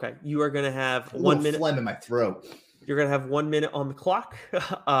 Okay. You are gonna have a 1 minute. Phlegm in my throat. You're gonna have 1 minute on the clock.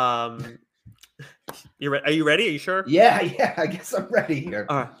 Are you ready? Are you sure? Yeah. I guess I'm ready here.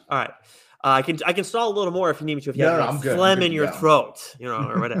 All right. I can stall a little more if you need me to. If you have I'm good. phlegm in your throat,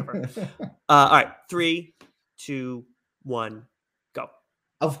 or whatever. All right. 3, 2, 1, go.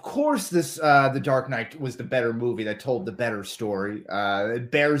 Of course, The Dark Knight was the better movie that told the better story.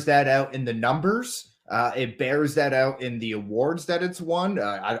 It bears that out in the numbers. It bears that out in the awards that it's won.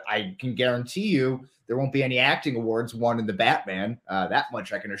 I can guarantee you there won't be any acting awards won in the Batman. That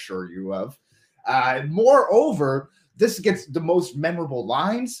much I can assure you of. Moreover, this gets the most memorable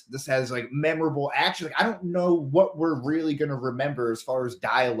lines. This has like memorable action. Like, I don't know what we're really going to remember as far as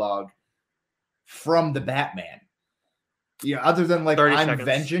dialogue from the Batman. Yeah, other than like I'm seconds.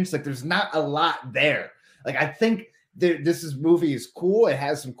 Vengeance, like there's not a lot there. Like I think movie is cool. It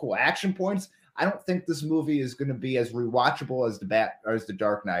has some cool action points. I don't think this movie is going to be as rewatchable as the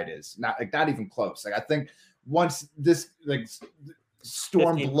Dark Knight is. Not even close. Like I think once this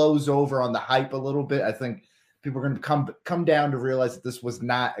storm 15. blows over on the hype a little bit, I think people are going to come down to realize that this was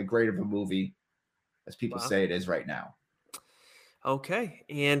not as great of a movie as people say it is right now. Okay,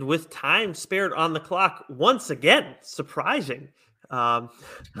 and with time spared on the clock, once again, surprising. I'm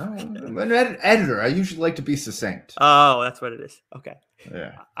an editor. I usually like to be succinct. Oh, that's what it is. Okay.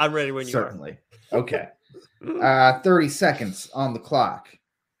 Yeah. I'm ready when you are. Certainly. Okay. 30 seconds on the clock.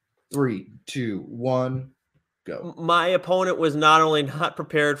 3, 2, 1, go. My opponent was not only not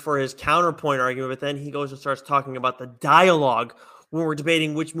prepared for his counterpoint argument, but then he goes and starts talking about the dialogue when we're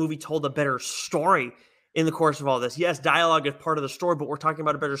debating which movie told a better story in the course of all this. Yes, dialogue is part of the story, but we're talking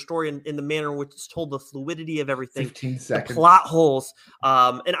about a better story in the manner in which it's told, the fluidity of everything, 15 seconds. The plot holes.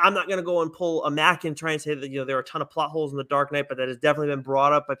 And I'm not going to go and pull a Mac and try and say that there are a ton of plot holes in The Dark Knight, but that has definitely been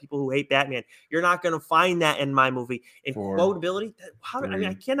brought up by people who hate Batman. You're not going to find that in my movie. In quotability,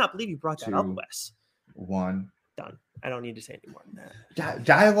 I cannot believe you brought that up, Wes. 1. Done. I don't need to say any more than that.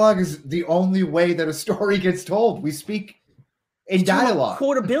 Dialogue is the only way that a story gets told. We speak in dialogue.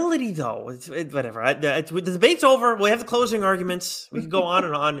 Quotability, though, whatever. The debate's over. We have the closing arguments. We can go on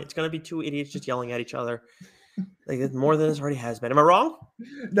and on. It's going to be two idiots just yelling at each other. Like more than this already has been. Am I wrong?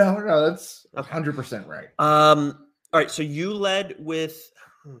 No, that's 100% right. All right. So you led with.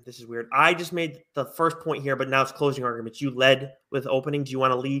 This is weird. I just made the first point here, but now it's closing arguments. You led with opening. Do you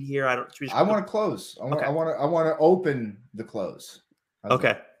want to lead here? I want to close. I want to open the close.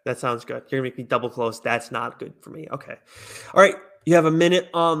 Okay. That sounds good. You're going to make me double close. That's not good for me. Okay. All right. You have a minute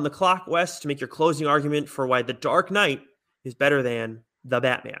on the clock, Wes, to make your closing argument for why The Dark Knight is better than The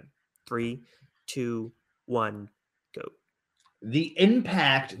Batman. 3, 2, 1, go. The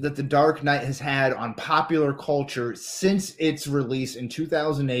impact that The Dark Knight has had on popular culture since its release in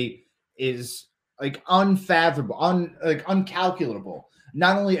 2008 is like unfathomable, uncalculable.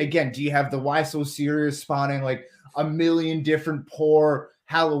 Not only, again, do you have the Why So Serious spawning like a million different poor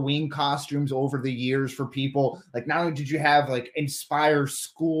Halloween costumes over the years for people. Like, not only did you have like inspire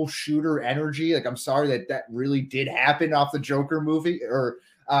school shooter energy, like I'm sorry that really did happen off the Joker movie or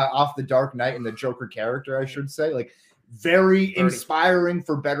off the Dark Knight and the Joker character, I should say. Like, very inspiring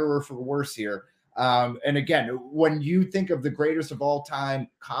for better or for worse here. And again, when you think of the greatest of all time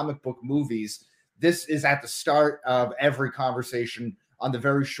comic book movies, this is at the start of every conversation on the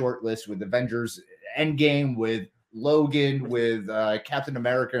very short list with Avengers Endgame, with Logan, with Captain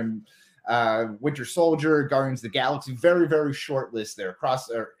America and Winter Soldier, Guardians of the Galaxy. Very, very short list there.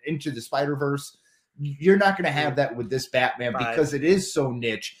 Into the Spider-Verse. You're not going to have that with this Batman because it is so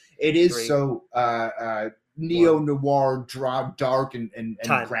niche. It is so neo-noir, dark, and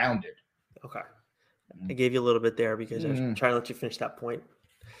grounded. Okay. I gave you a little bit there because I was trying to let you finish that point.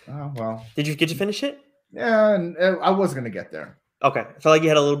 Oh, well. Did you finish it? Yeah, and I was going to get there. Okay. I felt like you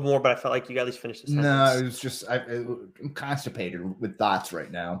had a little more, but I felt like you at least finished the sentence. No, it was just I'm constipated with thoughts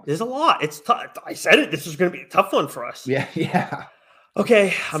right now. There's a lot. It's tough. I said it. This was going to be a tough one for us. Yeah.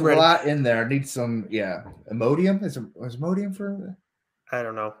 Okay, I'm ready. A lot in there. I need some, Imodium? Is Imodium for? I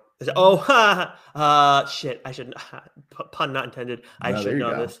don't know. Shit. I should pun not intended. I No, there should you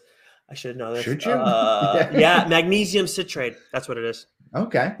know go. this. I should know this. Should you? Yeah, magnesium citrate. That's what it is.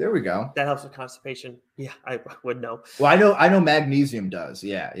 Okay, there we go. That helps with constipation. Yeah, I would know. Well, I know magnesium does.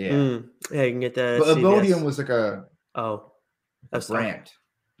 Yeah. Yeah, you can get that. But Imodium was like a brand.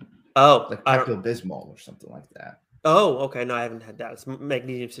 Oh, like Pepto-Bismol or something like that. Oh, okay. No, I haven't had that. It's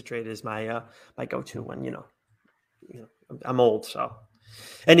magnesium citrate is my my go-to when I'm old. So,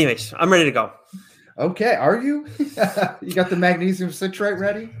 anyways, I'm ready to go. Okay, are you? You got the magnesium citrate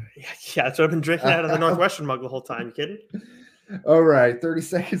ready? Yeah, that's what I've been drinking out of the Northwestern mug the whole time. You kidding? All right, 30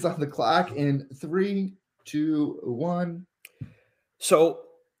 seconds on the clock in 3, 2, 1. So,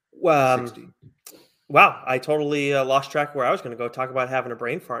 60. Wow, I totally lost track of where I was going to go. Talk about having a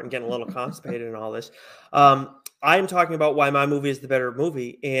brain fart and getting a little constipated and all this. I am talking about why my movie is the better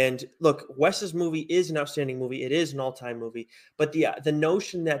movie. And look, Wes's movie is an outstanding movie. It is an all-time movie. But the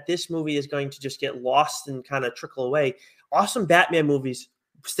notion that this movie is going to just get lost and kind of trickle away, awesome Batman movies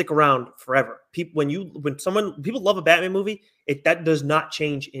stick around forever. People love a Batman movie, that does not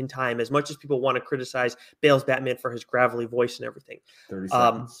change in time. As much as people want to criticize Bale's Batman for his gravelly voice and everything, 30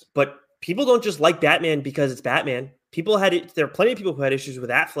 seconds. But people don't just like Batman because it's Batman. There are plenty of people who had issues with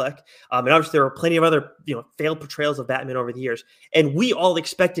Affleck, and obviously there are plenty of other failed portrayals of Batman over the years. And we all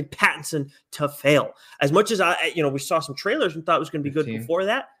expected Pattinson to fail. As much as we saw some trailers and thought it was going to be good before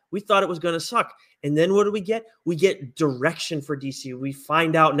that, we thought it was going to suck. And then what do we get? We get direction for DC. We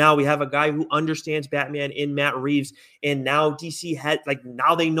find out now we have a guy who understands Batman in Matt Reeves. And now DC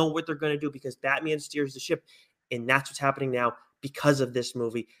now they know what they're going to do because Batman steers the ship. And that's what's happening now because of this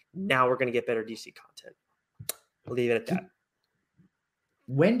movie. Now we're going to get better DC content. I'll leave it at that.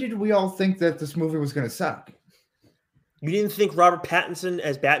 When did we all think that this movie was going to suck? You didn't think Robert Pattinson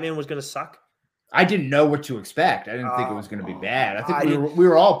as Batman was going to suck? I didn't know what to expect. I didn't think it was going to be bad. I think we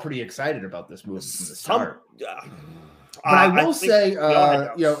were all pretty excited about this movie from the start. But I will say,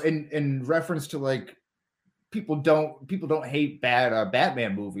 in reference to like people don't hate bad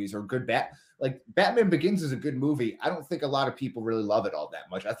Batman movies or good Batman Begins is a good movie. I don't think a lot of people really love it all that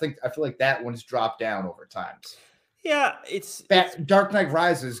much. I feel like that one's dropped down over time. Yeah, it's Dark Knight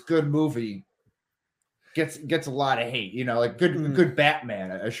Rises, good movie. Gets a lot of hate, good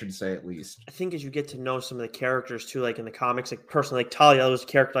Batman, I should say at least. I think as you get to know some of the characters too, like in the comics, like personally, like Talia was a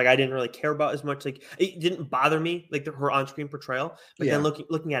character like I didn't really care about as much. Like it didn't bother me, like her on-screen portrayal. But then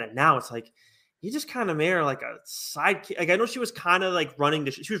looking at it now, it's like you just kind of made her like a sidekick. Like I know she was kind of like running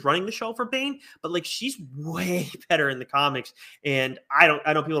the show for Bane, but like she's way better in the comics. And I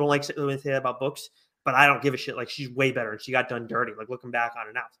know people don't like when they say that about books, but I don't give a shit. Like she's way better, and she got done dirty. Like looking back on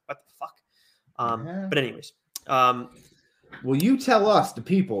it now, what the fuck. But anyways, will you tell us, the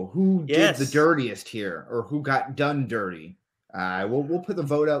people, who did the dirtiest here or who got done dirty? We'll put the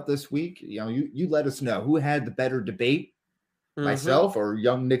vote out this week. You let us know who had the better debate, myself or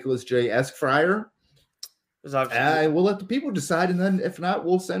young Nicholas J. Esquire. We'll let the people decide, and then if not,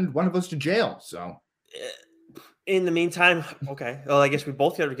 we'll send one of us to jail. So, in the meantime, okay. Well, I guess we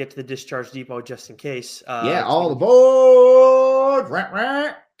both got to get to the discharge depot just in case. All aboard!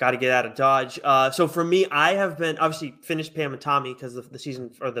 Got to get out of Dodge. So for me, I have been obviously finished Pam and Tommy because the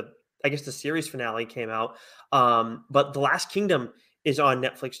season or the series finale came out. But The Last Kingdom is on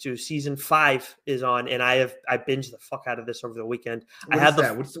Netflix too. Season 5 is on, and I binged the fuck out of this over the weekend.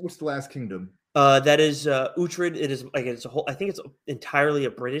 What's The Last Kingdom? That is Uhtred. It is like it's a whole. I think it's entirely a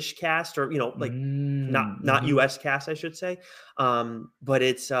British cast, or not U.S. cast, I should say. But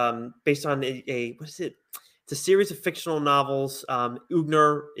it's based on a what is it? It's a series of fictional novels.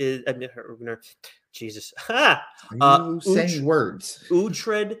 Ugnar. Jesus. Are you saying words?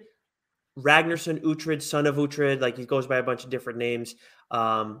 Uhtred, Ragnarsson Uhtred, son of Uhtred. Like he goes by a bunch of different names.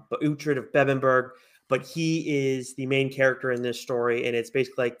 But Uhtred of Bebbanburg. But he is the main character in this story, and it's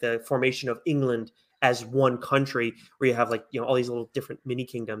basically like the formation of England as one country, where you have all these little different mini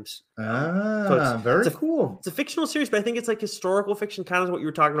kingdoms. Very cool. It's a fictional series, but I think it's like historical fiction, kind of what you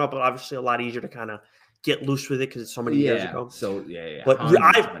were talking about, but obviously a lot easier to kind of get loose with it because it's so many years ago. So yeah. But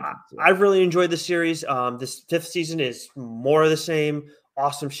I've really enjoyed the series. This 5th season is more of the same.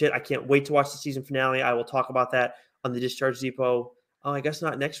 Awesome shit. I can't wait to watch the season finale. I will talk about that on the Discharge Depot. Oh, I guess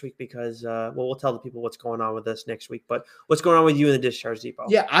not next week because, we'll tell the people what's going on with us next week. But what's going on with you in the Discharge Depot?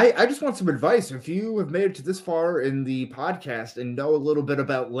 Yeah, I just want some advice. If you have made it to this far in the podcast and know a little bit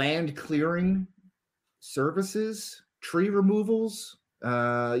about land clearing services, tree removals,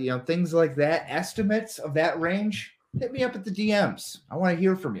 things like that, estimates of that range, hit me up at the DMs. I want to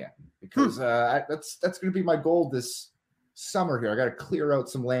hear from you because that's going to be my goal this summer here. I got to clear out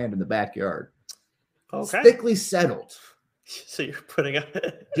some land in the backyard. Okay. It's thickly settled. So you're putting up.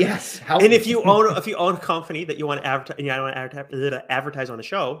 Yes. And if you own a company that you want to advertise, and you don't want to advertise on the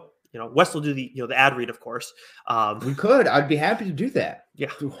show, Wes will do the ad read, of course. We could. I'd be happy to do that. Yeah.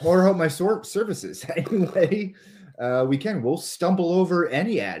 To whore out my services anyway. We can. We'll stumble over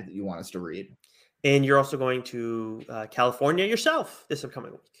any ad that you want us to read. And you're also going to California yourself this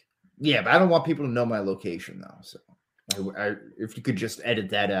upcoming week. Yeah, but I don't want people to know my location though. So. If you could just edit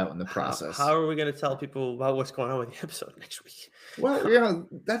that out in the process. How are we going to tell people about what's going on with the episode next week? Well,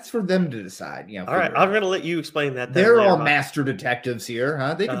 that's for them to decide. All right, I'm going to let you explain that. They're all master detectives here,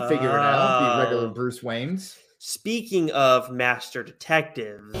 huh? They can figure it out. Be regular Bruce Waynes. Speaking of master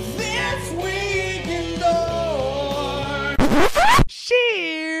detectives, this week in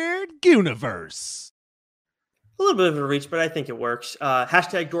Shared Universe. A little bit of a reach, but I think it works.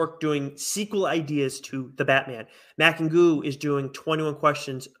 Hashtag Dork doing sequel ideas to The Batman. Mac and Goo is doing 21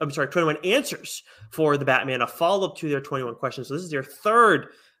 answers for The Batman, a follow-up to their 21 questions. So this is their third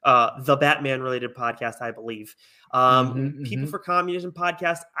The Batman related podcast, I believe. People for Communism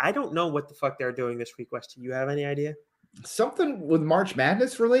podcast. I don't know what the fuck they're doing this week, Wes. Do you have any idea? Something with March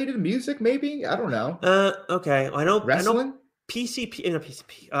Madness related music, maybe? I don't know. Okay. I know wrestling.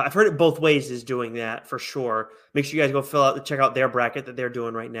 PCP. I've heard it both ways is doing that for sure. Make sure you guys go check out their bracket that they're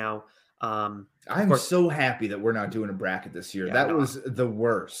doing right now. I'm so happy that we're not doing a bracket this year. Yeah, that was the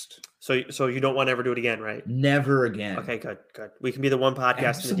worst. So you don't want to ever do it again, right? Never again. Okay, good. We can be the one podcast.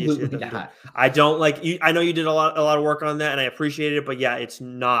 Absolutely not. I don't like you. I know you did a lot of work on that, and I appreciate it. But yeah, it's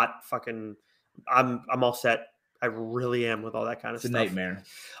not fucking. I'm all set. I really am with all that kind of stuff. It's a nightmare.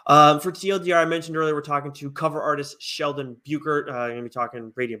 For TLDR, I mentioned earlier, we're talking to cover artist Sheldon Buchert. Going to be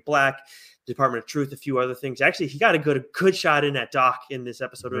talking Radiant Black, Department of Truth, a few other things. Actually, he got a good shot in at Doc in this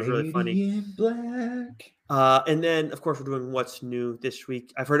episode. It was really funny. Black. And then, of course, we're doing What's New this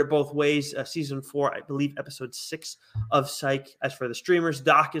week. I've heard it both ways. Season 4, I believe, episode 6 of Psych. As for the streamers,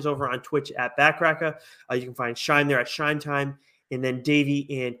 Doc is over on Twitch at Backracker. You can find Shine there at Shine Time. And then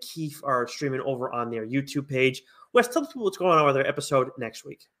Davey and Keith are streaming over on their YouTube page. Wes, tell people what's going on with their episode next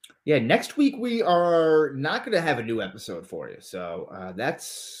week. Yeah, next week we are not going to have a new episode for you. So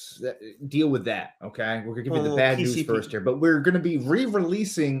deal with that, okay? We're going to give you the bad news first here. But we're going to be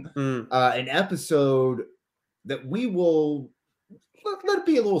re-releasing an episode that we will let it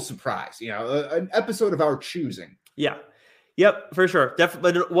be a little surprise. An episode of our choosing. Yeah. Yep, for sure.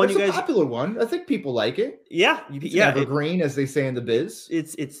 Definitely one. It's a popular one. I think people like it. Yeah, evergreen, as they say in the biz.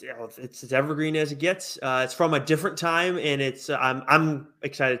 It's as evergreen as it gets. It's from a different time, and it's. I'm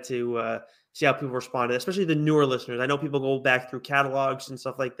excited to see how people respond to it, especially the newer listeners. I know people go back through catalogs and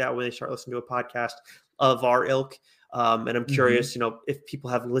stuff like that when they start listening to a podcast of our ilk, and I'm curious, if people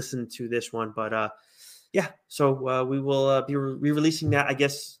have listened to this one. But yeah, so we will be re-releasing that. I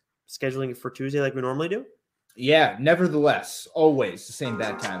guess scheduling it for Tuesday like we normally do. Yeah, nevertheless, always the same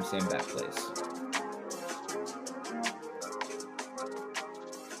bad time, same bad place.